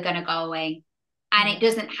ever gonna go away. And it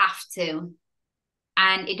doesn't have to.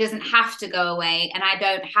 And it doesn't have to go away. And I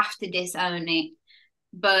don't have to disown it.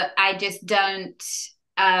 But I just don't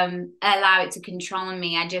allow it to control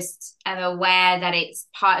me. I just am aware that it's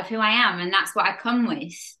part of who I am, and that's what I come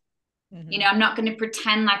with. I'm not going to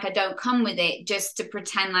pretend like I don't come with it just to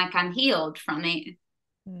pretend like I'm healed from it.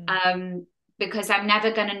 Because I'm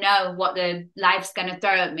never going to know what the life's going to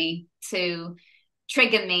throw at me to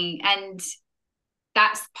trigger me. And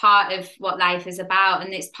that's part of what life is about,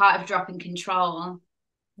 and it's part of dropping control.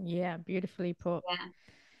 Yeah, beautifully put.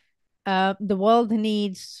 The world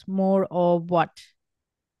needs more of what?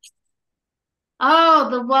 Oh,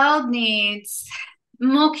 the world needs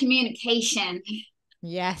more communication.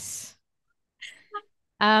 Yes.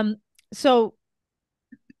 So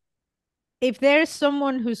if there's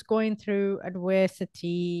someone who's going through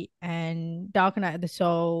adversity and dark night of the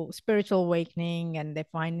soul, spiritual awakening, and they're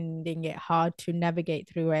finding it hard to navigate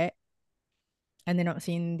through it, and they're not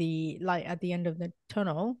seeing the light at the end of the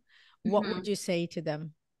tunnel, what would you say to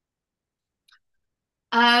them?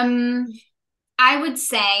 I would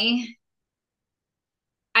say,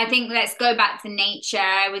 I think let's go back to nature.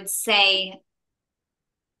 I would say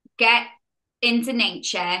get into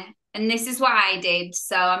nature. And this is what I did.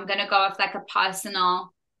 So I'm going to go off like a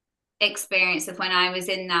personal experience of when I was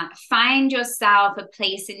in that. Find yourself a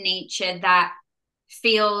place in nature that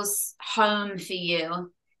feels home for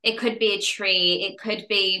you. It could be a tree. It could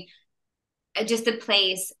be just a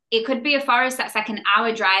place. It could be a forest that's like an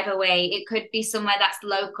hour drive away. It could be somewhere that's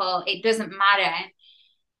local. It doesn't matter.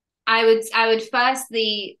 I would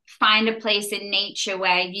firstly find a place in nature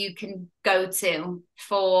where you can go to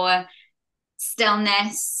for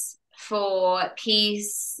stillness, for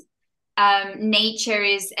peace. Nature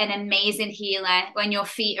is an amazing healer. When your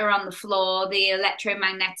feet are on the floor, the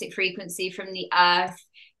electromagnetic frequency from the earth,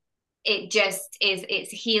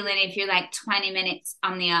 it's healing if you're like 20 minutes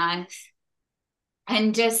on the earth.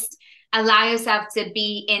 And just allow yourself to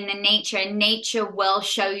be in the nature, and nature will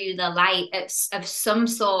show you the light of some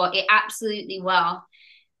sort. It absolutely will.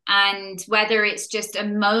 And whether it's just a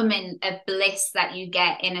moment of bliss that you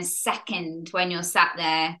get in a second when you're sat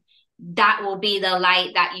there, that will be the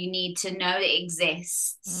light that you need to know that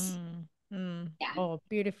exists. Yeah. Oh,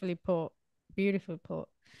 beautifully put. Beautiful put.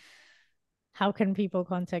 How can people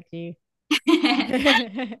contact you?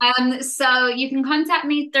 So you can contact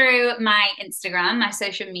me through my Instagram, my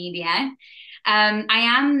social media.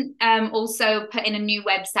 I am also putting a new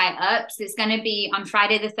website up. So it's going to be on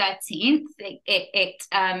Friday the 13th. It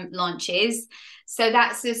launches. So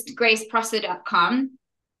that's just graceprosser.com.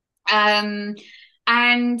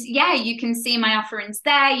 And yeah, you can see my offerings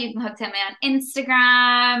there. You can contact me on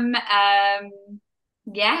Instagram.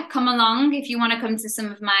 Yeah, come along if you want to come to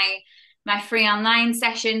some of my free online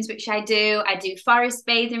sessions, which I do. I do forest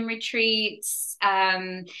bathing retreats.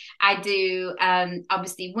 I do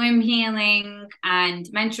obviously womb healing and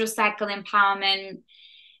menstrual cycle empowerment.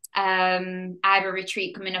 I have a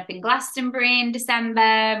retreat coming up in Glastonbury in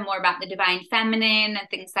December, more about the divine feminine and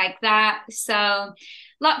things like that. So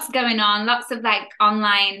lots going on, lots of like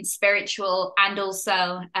online spiritual and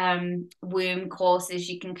also womb courses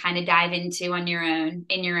you can kind of dive into on your own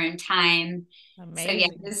in your own time. Amazing. So yeah,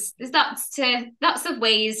 there's lots of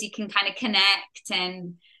ways you can kind of connect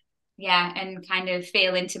and yeah, and kind of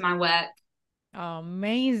feel into my work. Oh,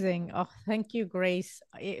 amazing. Oh, thank you, Grace.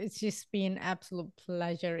 It's just been absolute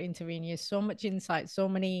pleasure interviewing you. So much insight, so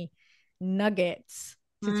many nuggets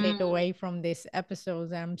to take away from this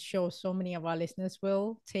episode. I'm sure so many of our listeners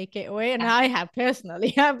will take it away. And I have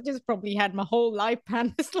personally, I've just probably had my whole life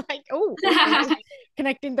plan. It's like, oh, okay,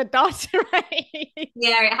 connecting the dots, right?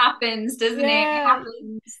 Yeah, it happens, doesn't it? It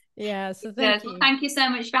happens. Yeah. So thank you. Well, thank you so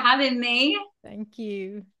much for having me. Thank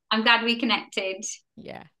you. I'm glad we connected.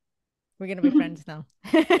 Yeah. We're going to be friends now.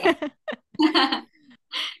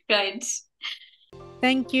 Good.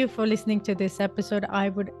 Thank you for listening to this episode. I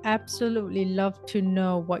would absolutely love to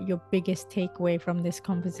know what your biggest takeaway from this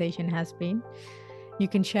conversation has been. You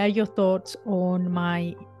can share your thoughts on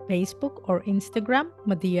my Facebook or Instagram,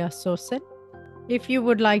 Madiha Sosan. If you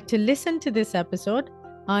would like to listen to this episode,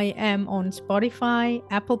 I am on Spotify,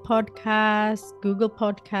 Apple Podcasts, Google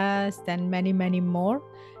Podcasts, and many, many more.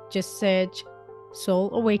 Just search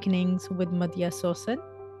Soul Awakenings with Madiha Sosan.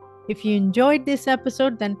 If you enjoyed this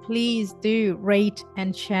episode, then please do rate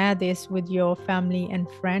and share this with your family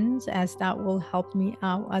and friends, as that will help me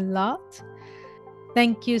out a lot.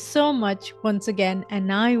 Thank you so much once again,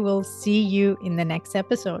 and I will see you in the next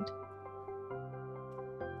episode.